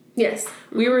Beach? Yes.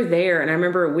 We were there, and I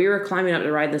remember we were climbing up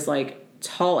to ride this, like,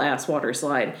 tall ass water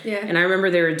slide. Yeah. And I remember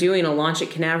they were doing a launch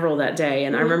at Canaveral that day,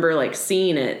 and I remember like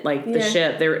seeing it, like the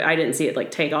ship. I didn't see it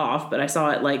like take off, but I saw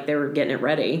it like they were getting it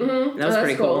ready. And that was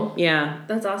pretty cool. Yeah.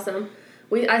 That's awesome.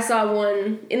 I saw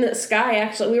one in the sky,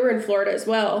 actually. We were in Florida as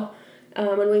well.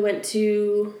 When we went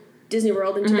to Disney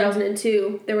World in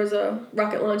 2002, there was a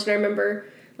rocket launch, and I remember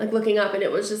like looking up, and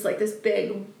it was just like this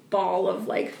big ball of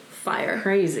like fire.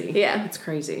 Crazy. Yeah. It's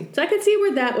crazy. So I could see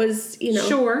where that was,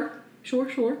 Sure.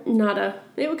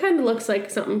 It kind of looks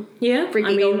like something. Yeah.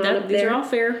 Freaky going on up these there. are all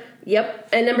fair. Yep.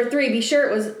 And number 3, be sure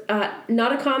it was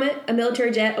not a comet, a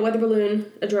military jet, a weather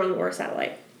balloon, a drone, or a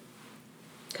satellite.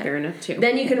 Okay. Fair enough too.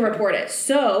 Then you can report it.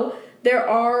 So there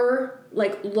are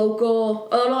like local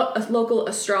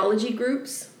astrology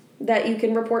groups that you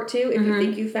can report to if you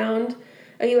think you found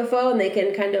a UFO, and they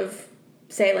can kind of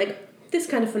say like this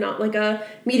kind of phenomenon, like a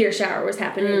meteor shower was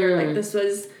happening, or like this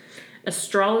was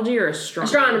astrology or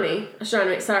astronomy.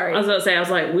 Astronomy. Sorry. I was about to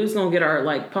say, we was gonna get our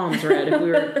like palms read if we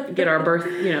were get our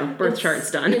birth charts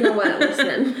done. You know what?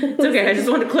 Listen, it's okay. I just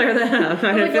wanted to clear that up.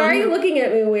 Why are you looking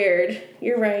at me weird?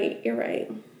 You're right.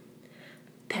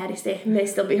 Patty may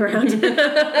still be around.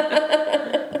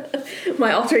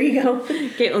 My alter ego.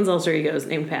 Caitlin's alter ego is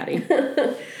named Patty.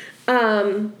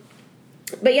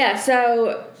 But yeah,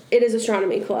 so it is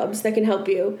astronomy clubs that can help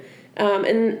you.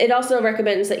 And it also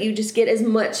recommends that you just get as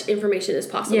much information as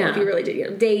possible if you really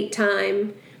did. Date,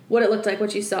 time, what it looked like,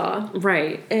 what you saw.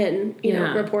 Right. And, you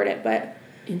know, report it. But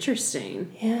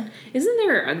interesting. Yeah. Isn't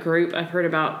there a group I've heard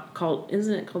about called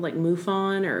like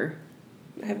MUFON or...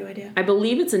 I have no idea. I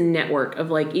believe it's a network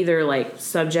of like either like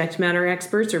subject matter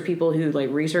experts or people who like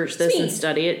research this and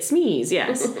study it. SMEs,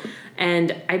 yes.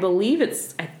 And I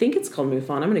think it's called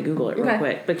MUFON. I'm going to Google it real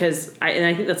quick because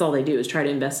I think that's all they do is try to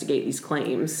investigate these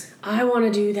claims. I want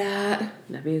to do that.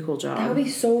 That'd be a cool job. That would be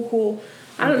so cool.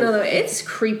 I don't know though. It's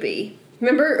creepy.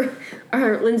 Remember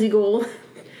Lindsay Gould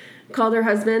called her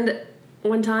husband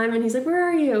one time and he's like, "Where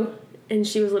are you?" And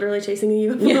she was literally chasing a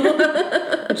UFO.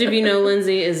 Yeah. Which, if you know,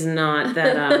 Lindsay is not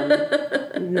that,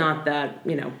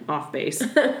 off base.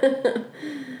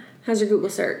 How's your Google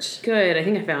search? Good. I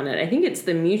think I found it. I think it's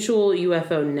the Mutual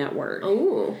UFO Network.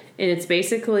 Oh. And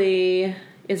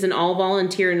it's an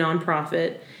all-volunteer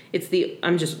nonprofit.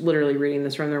 I'm just literally reading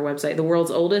this from their website, the world's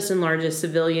oldest and largest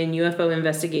civilian UFO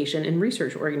investigation and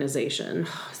research organization.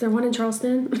 Is there one in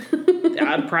Charleston?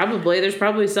 Probably. There's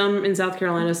probably some in South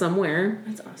Carolina somewhere.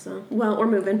 That's awesome. Well, we're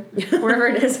moving. Wherever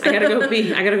it is. I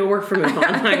gotta go work for MUFON.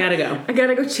 I gotta go. I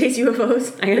gotta go chase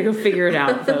UFOs. I gotta go figure it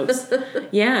out, folks.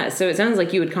 Yeah, so it sounds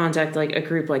like you would contact like a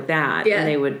group like that and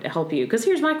they would help you. Because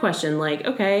here's my question, like,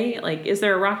 okay, like, is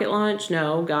there a rocket launch?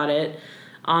 No, got it.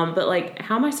 But like,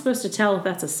 how am I supposed to tell if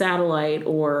that's a satellite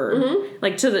or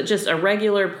like to just a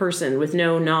regular person with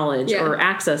no knowledge or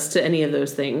access to any of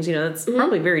those things? That's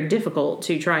probably very difficult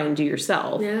to try and do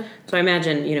yourself. Yeah. So I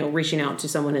imagine, reaching out to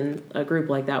someone in a group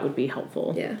like that would be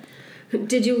helpful. Yeah.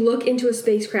 Did you look into a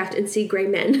spacecraft and see gray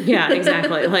men? Yeah,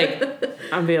 exactly. Like,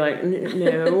 I'd be like,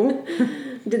 no.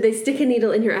 Did they stick a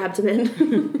needle in your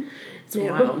abdomen?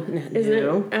 Wow. Isn't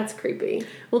it? That's creepy.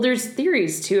 Well, there's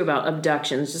theories, too, about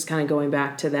abductions, just kind of going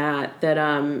back to that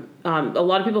a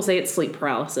lot of people say it's sleep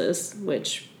paralysis,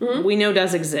 which we know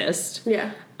does exist.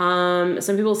 Yeah.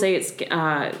 Some people say it's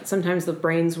sometimes the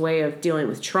brain's way of dealing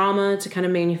with trauma to kind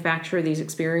of manufacture these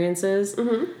experiences.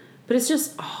 Mm-hmm. But it's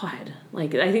just odd.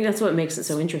 Like, I think that's what makes it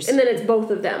so interesting. And then it's both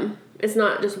of them. It's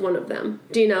not just one of them.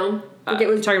 Do you know? Like it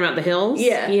was talking about the hills?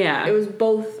 Yeah. Yeah. It was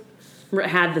both.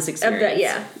 Had this experience.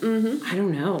 Yeah. Mm-hmm. I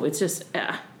don't know. It's just,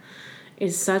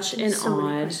 it's such an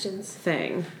odd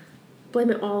thing. Blame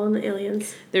it all on the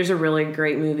aliens. There's a really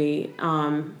great movie.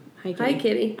 Hi,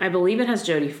 Kitty. I believe it has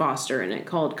Jodie Foster in it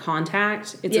called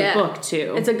Contact. It's a book,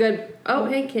 too. It's a good... Oh,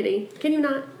 hey, Kitty. Can you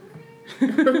not?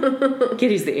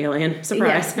 Kitty's the alien.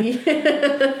 Surprise.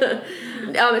 Yeah.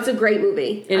 It's a great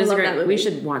movie. I love that movie. We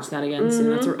should watch that again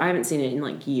soon. I haven't seen it in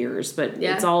like years, but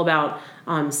it's all about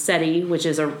SETI, which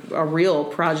is a real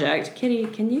project. Kitty,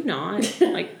 can you not?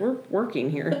 Like, we're working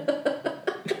here.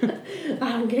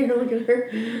 I don't care. Look at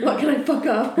her. What can I fuck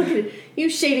up? Look at you,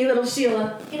 shady little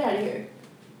Sheila. Get out of here.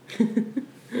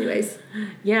 Anyways.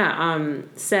 Yeah,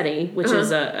 SETI, which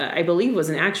is I believe was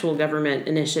an actual government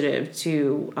initiative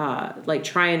to like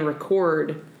try and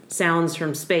record sounds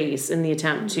from space in the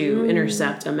attempt to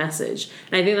intercept a message.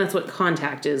 And I think that's what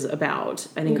Contact is about.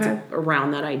 I think it's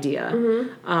around that idea.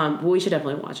 But we should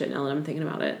definitely watch it now that I'm thinking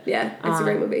about it. Yeah, it's a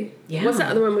great movie. Yeah. What's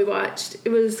that other one we watched? It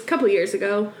was a couple of years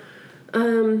ago.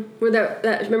 Where that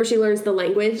remember she learns the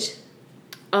language?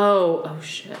 Oh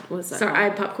shit. What's that? Sorry, I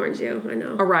had popcorn too. I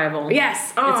know. Arrival.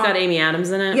 Yes. Oh. It's got Amy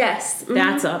Adams in it. Yes. Mm-hmm.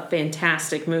 That's a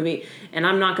fantastic movie. And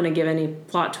I'm not going to give any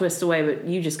plot twists away, but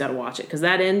you just got to watch it. Because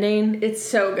that ending... It's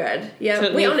so good.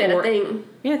 Yeah, we own it, I think.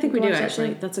 Yeah, I think we do,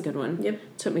 actually. That's a good one. Yep.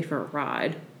 Took me for a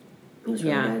ride. Really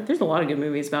good. There's a lot of good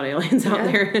movies about aliens out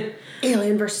there.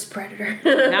 Alien versus Predator.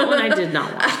 That one I did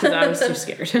not watch because I was too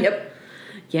scared. Yep.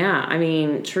 Yeah, I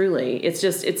mean, truly. It's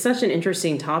such an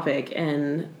interesting topic.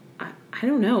 And I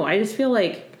don't know. I just feel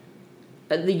like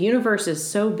the universe is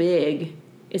so big.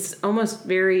 It's almost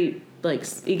very, like,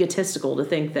 egotistical to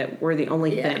think that we're the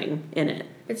only thing in it.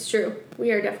 It's true.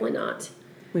 We are definitely not.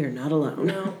 We are not alone.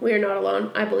 No, we are not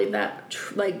alone. I believe that.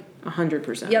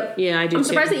 100%. Yep. Yeah, I do I'm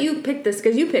surprised that you picked this,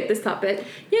 because you picked this topic.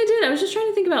 Yeah, I did. I was just trying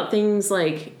to think about things,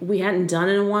 like, we hadn't done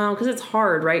in a while, because it's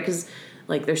hard, right? Because,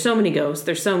 like, there's so many ghosts,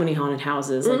 there's so many haunted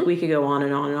houses, like, we could go on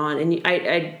and on and on, and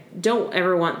I don't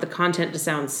ever want the content to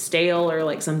sound stale or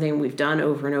like something we've done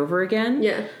over and over again.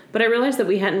 Yeah. But I realized that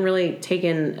we hadn't really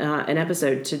taken an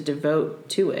episode to devote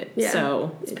to it. Yeah.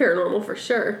 So it's paranormal for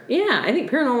sure. Yeah, I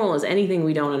think paranormal is anything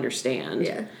we don't understand.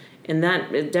 Yeah. And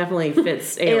that, it definitely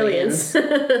fits aliens.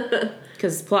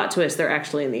 Because plot twist, they're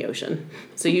actually in the ocean.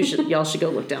 So y'all should go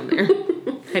look down there.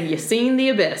 Have you seen the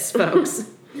abyss, folks?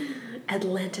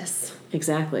 Atlantis.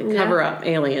 Exactly. Cover up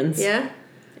aliens. Yeah.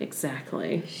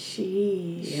 Exactly.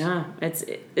 Sheesh. Yeah.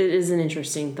 It is an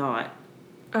interesting thought.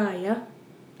 Yeah.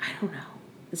 I don't know.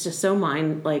 It's just so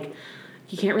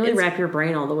you can't really wrap your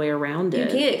brain all the way around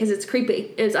it. You can't, because it's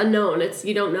creepy. It's unknown.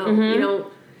 You don't know. Mm-hmm. You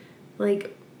don't,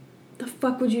 like, the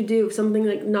fuck would you do if something,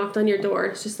 like, knocked on your door?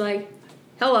 It's just like,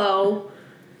 hello.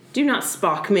 Do not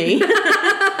Spock me.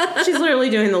 She's literally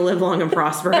doing the live long and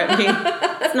prosper at me.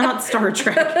 It's not Star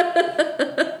Trek.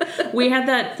 We had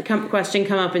that question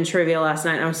come up in trivia last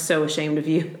night, and I was so ashamed of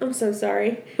you. I'm so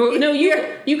sorry. Well, no,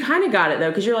 you kind of got it, though,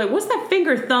 because you're like, what's that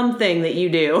finger thumb thing that you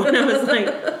do? And I was like...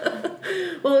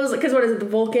 Well, it was because, what is it, the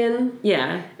Vulcan?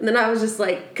 Yeah. And then I was just,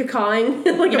 like, cacawing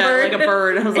like a bird. Like a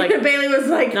bird. I was like... And Bailey was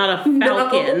like... Not a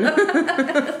falcon. No.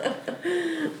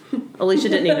 Alicia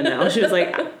didn't even know. She was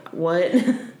like, what?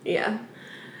 Yeah.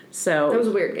 So... That was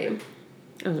a weird game.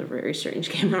 It was a very strange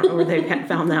game. I don't know where they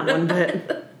found that one,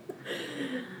 but...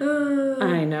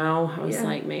 I know. I was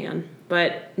like, man.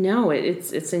 But no,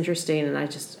 it's interesting, and I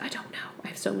don't know. I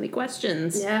have so many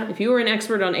questions. Yeah. If you were an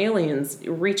expert on aliens,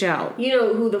 reach out. You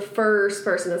know who the first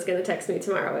person that's going to text me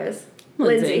tomorrow is?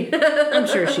 Lindsay. I'm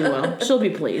sure she will. She'll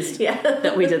be pleased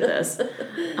that we did this.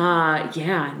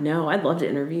 I'd love to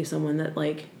interview someone that,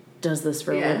 like, does this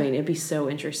for a living. It'd be so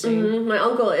interesting. Mm-hmm. My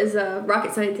uncle is a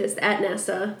rocket scientist at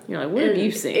NASA. You're like, what have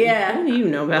you seen? Yeah. What do you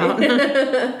know about?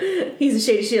 He's a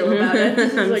shady shield about it.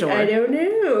 I'm like, sure. I don't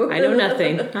know. I know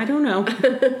nothing. I don't know.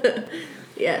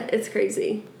 Yeah, it's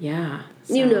crazy. Yeah.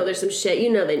 So. You know there's some shit.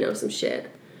 You know they know some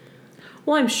shit.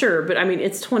 Well, I'm sure, but I mean,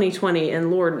 it's 2020, and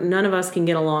Lord, none of us can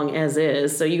get along as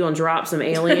is, so you gonna drop some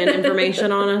alien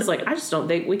information on us? Like, I just don't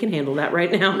think we can handle that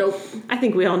right now. Nope. I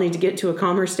think we all need to get to a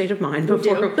calmer state of mind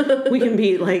before we can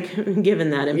be, like,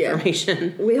 given that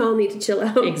information. Yeah. We all need to chill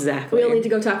out. Exactly. We all need to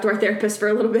go talk to our therapist for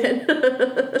a little bit.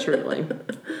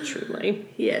 Truly.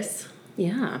 Yes.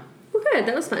 Yeah. Well, good.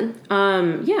 That was fun.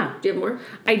 Yeah. Do you have more?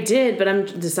 I did, but I'm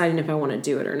deciding if I want to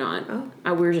do it or not.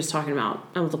 Oh. We were just talking about,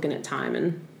 I was looking at time,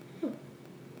 and...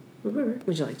 Whatever.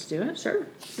 Would you like to do it? Sure.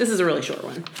 This is a really short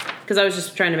one because I was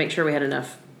just trying to make sure we had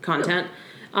enough content.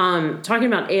 Talking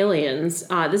about aliens,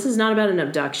 this is not about an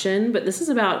abduction, but this is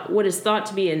about what is thought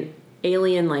to be an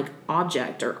alien-like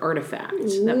object or artifact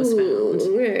that was found.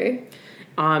 Okay.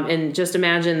 And just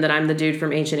imagine that I'm the dude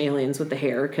from Ancient Aliens with the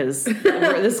hair, because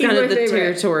this is kind of the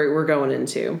territory we're going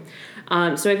into.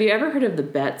 So have you ever heard of the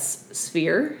Betz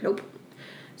sphere? Nope.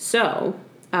 So...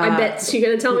 I bet you're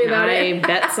going to tell me about it. I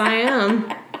bets I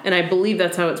am. And I believe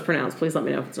that's how it's pronounced. Please let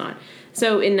me know if it's not.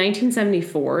 So in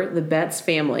 1974, the Betz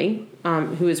family,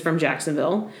 who is from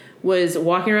Jacksonville, was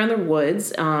walking around the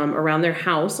woods around their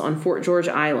house on Fort George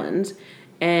Island.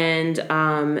 And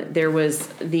there was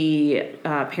the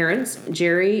parents,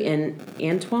 Jerry and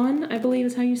Antoine, I believe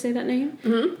is how you say that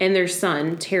name, and their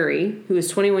son, Terry, who was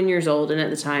 21 years old and at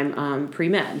the time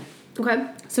pre-med. Okay.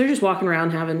 So they're just walking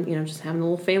around having a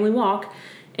little family walk.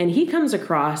 And he comes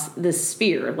across this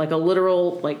sphere, like a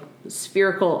literal, like,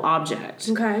 spherical object.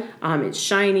 Okay. It's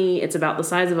shiny. It's about the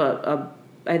size of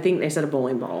I think they said a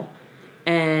bowling ball.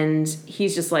 And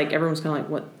he's just like, everyone's kind of like,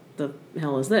 what the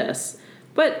hell is this?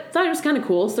 But thought it was kind of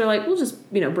cool. So they're like, we'll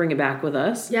just, bring it back with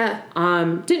us. Yeah.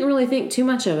 Didn't really think too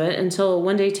much of it until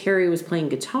one day Terry was playing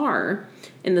guitar.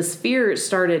 And the sphere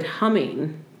started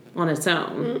humming on its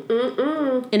own.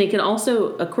 And it can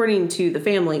also, according to the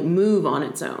family, move on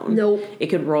its own. Nope. It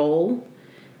could roll.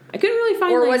 I couldn't really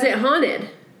find. Or was it haunted?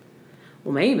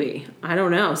 Well, maybe. I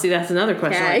don't know. See, that's another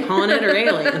question. Okay. Like, haunted or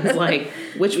aliens? Like,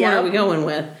 which one are we going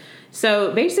with?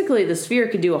 So basically, the sphere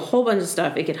could do a whole bunch of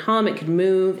stuff. It could hum, it could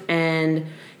move, and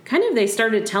kind of they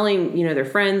started telling, their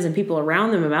friends and people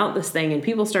around them about this thing, and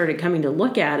people started coming to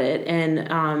look at it. And,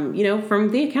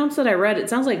 from the accounts that I read, it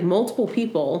sounds like multiple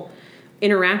people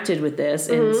interacted with this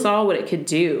and saw what it could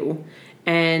do.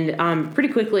 And pretty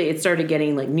quickly, it started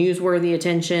getting like newsworthy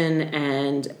attention.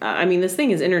 And this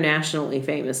thing is internationally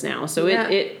famous now. So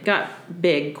it got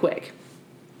big quick.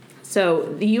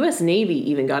 So the U.S. Navy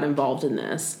even got involved in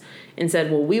this and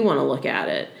said, well, we want to look at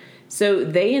it. So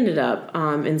they ended up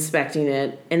inspecting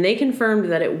it, and they confirmed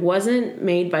that it wasn't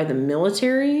made by the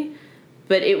military,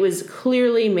 but it was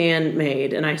clearly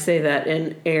man-made. And I say that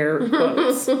in air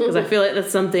quotes because I feel like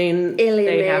that's something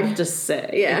they have to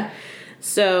say. Yeah.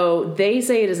 So they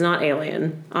say it is not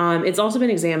alien. It's also been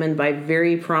examined by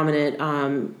very prominent,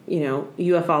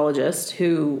 ufologists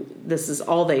who this is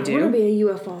all they do. I want to be a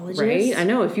ufologist. Right? I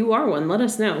know. If you are one, let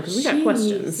us know because we got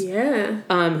questions.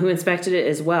 Yeah. Who inspected it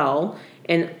as well.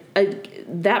 And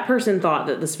that person thought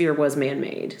that the sphere was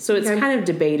man-made. So it's kind of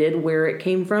debated where it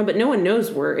came from, but no one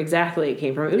knows where exactly it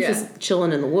came from. It was just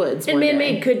chilling in the woods. And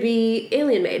man-made could be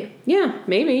alien-made. Yeah,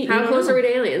 maybe. How close are we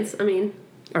to aliens?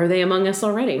 Are they among us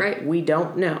already? Right. We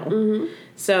don't know. Mm-hmm.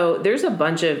 So there's a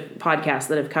bunch of podcasts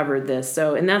that have covered this.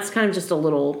 And that's kind of just a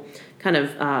little kind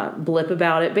of blip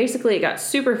about it. Basically, it got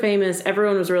super famous.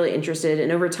 Everyone was really interested.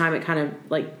 And over time, it kind of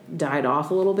like died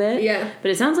off a little bit. Yeah.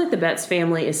 But it sounds like the Betts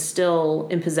family is still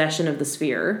in possession of the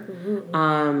sphere.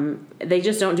 Mm-hmm. They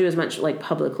just don't do as much like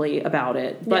publicly about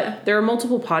it. But there are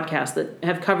multiple podcasts that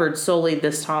have covered solely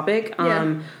this topic.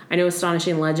 I know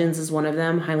Astonishing Legends is one of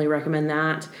them. Highly recommend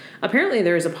that. Apparently,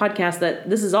 there is a podcast that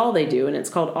this is all they do, and it's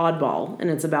called Oddball, and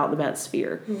it's about the Betts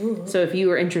sphere. Ooh. So if you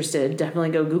are interested, definitely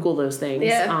go Google those things.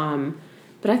 Yeah.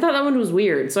 But I thought that one was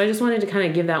weird, so I just wanted to kind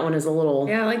of give that one as a little...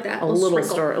 Yeah, I like that. A little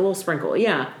story, a little sprinkle.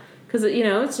 Yeah. Because,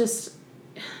 it's just...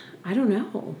 I don't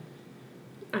know.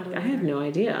 I have no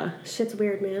idea. Shit's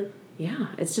weird, man. Yeah,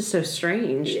 it's just so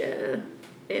strange. Yeah.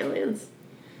 Aliens.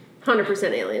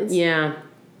 100% aliens. Yeah.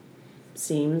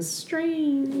 Seems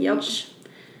strange. Yep.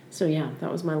 So, yeah,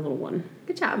 that was my little one.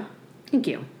 Good job. Thank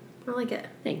you. I like it.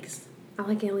 Thanks. I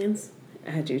like aliens.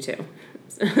 I do, too.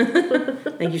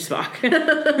 Thank you, Spock.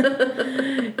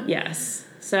 Yes.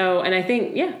 So, and I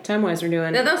think, time-wise, we're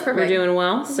doing... Yeah, that was perfect. We're doing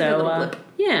well. So,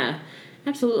 yeah,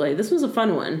 absolutely. This was a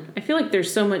fun one. I feel like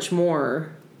there's so much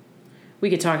more we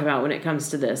could talk about when it comes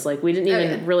to this. Like, we didn't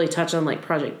even really touch on, like,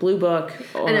 Project Blue Book.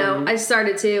 I know. I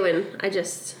started to, and I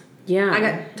just... Yeah. I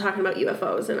got talking about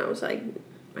UFOs, and I was like,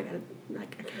 I can't.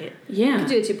 Yeah. We could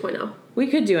do a 2.0. We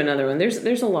could do another one.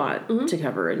 There's a lot to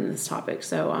cover in this topic.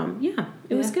 So,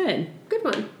 it was good. Good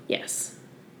one. Yes.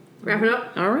 Wrapping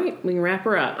up? All right. We can wrap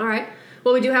her up. All right.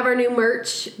 Well, we do have our new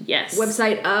merch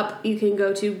website up. You can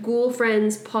go to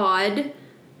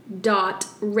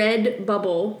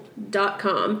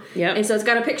ghoulfriendspod.redbubble.com. Yep. And so it's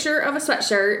got a picture of a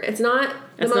sweatshirt. It's not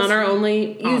not our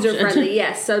only user-friendly.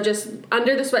 Yes. So just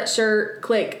under the sweatshirt,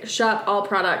 click shop all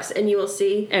products, and you will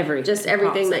see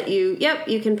everything that you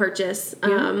can purchase.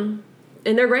 Yeah.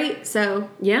 And they're great. So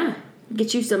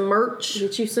get you some merch.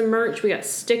 We got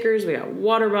stickers. We got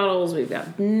water bottles. We've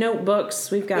got notebooks.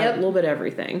 We've got a little bit of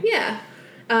everything. Yeah.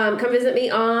 Come visit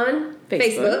me on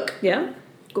Facebook. Yeah.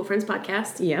 Ghoul Friends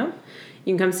Podcast. Yeah.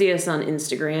 You can come see us on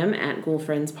Instagram at Ghoul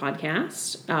Friends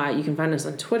Podcast. You can find us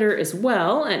on Twitter as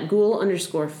well at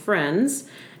Ghoul_friends.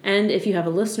 And if you have a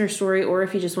listener story or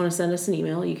if you just want to send us an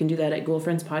email, you can do that at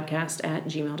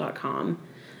ghoulfriendspodcast@gmail.com.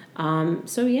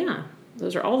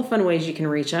 Those are all the fun ways you can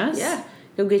reach us. Yeah.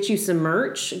 Go get you some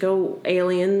merch. Go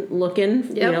alien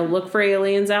looking. Yep. Look for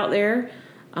aliens out there.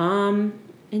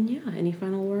 Any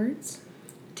final words?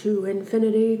 To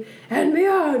infinity and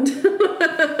beyond.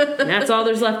 And that's all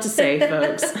there's left to say,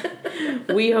 folks.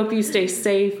 We hope you stay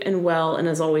safe and well, and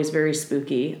as always, very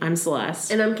spooky. I'm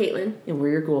Celeste. And I'm Caitlin. And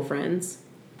we're your ghoul friends.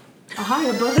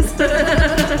 Hi, Buzz.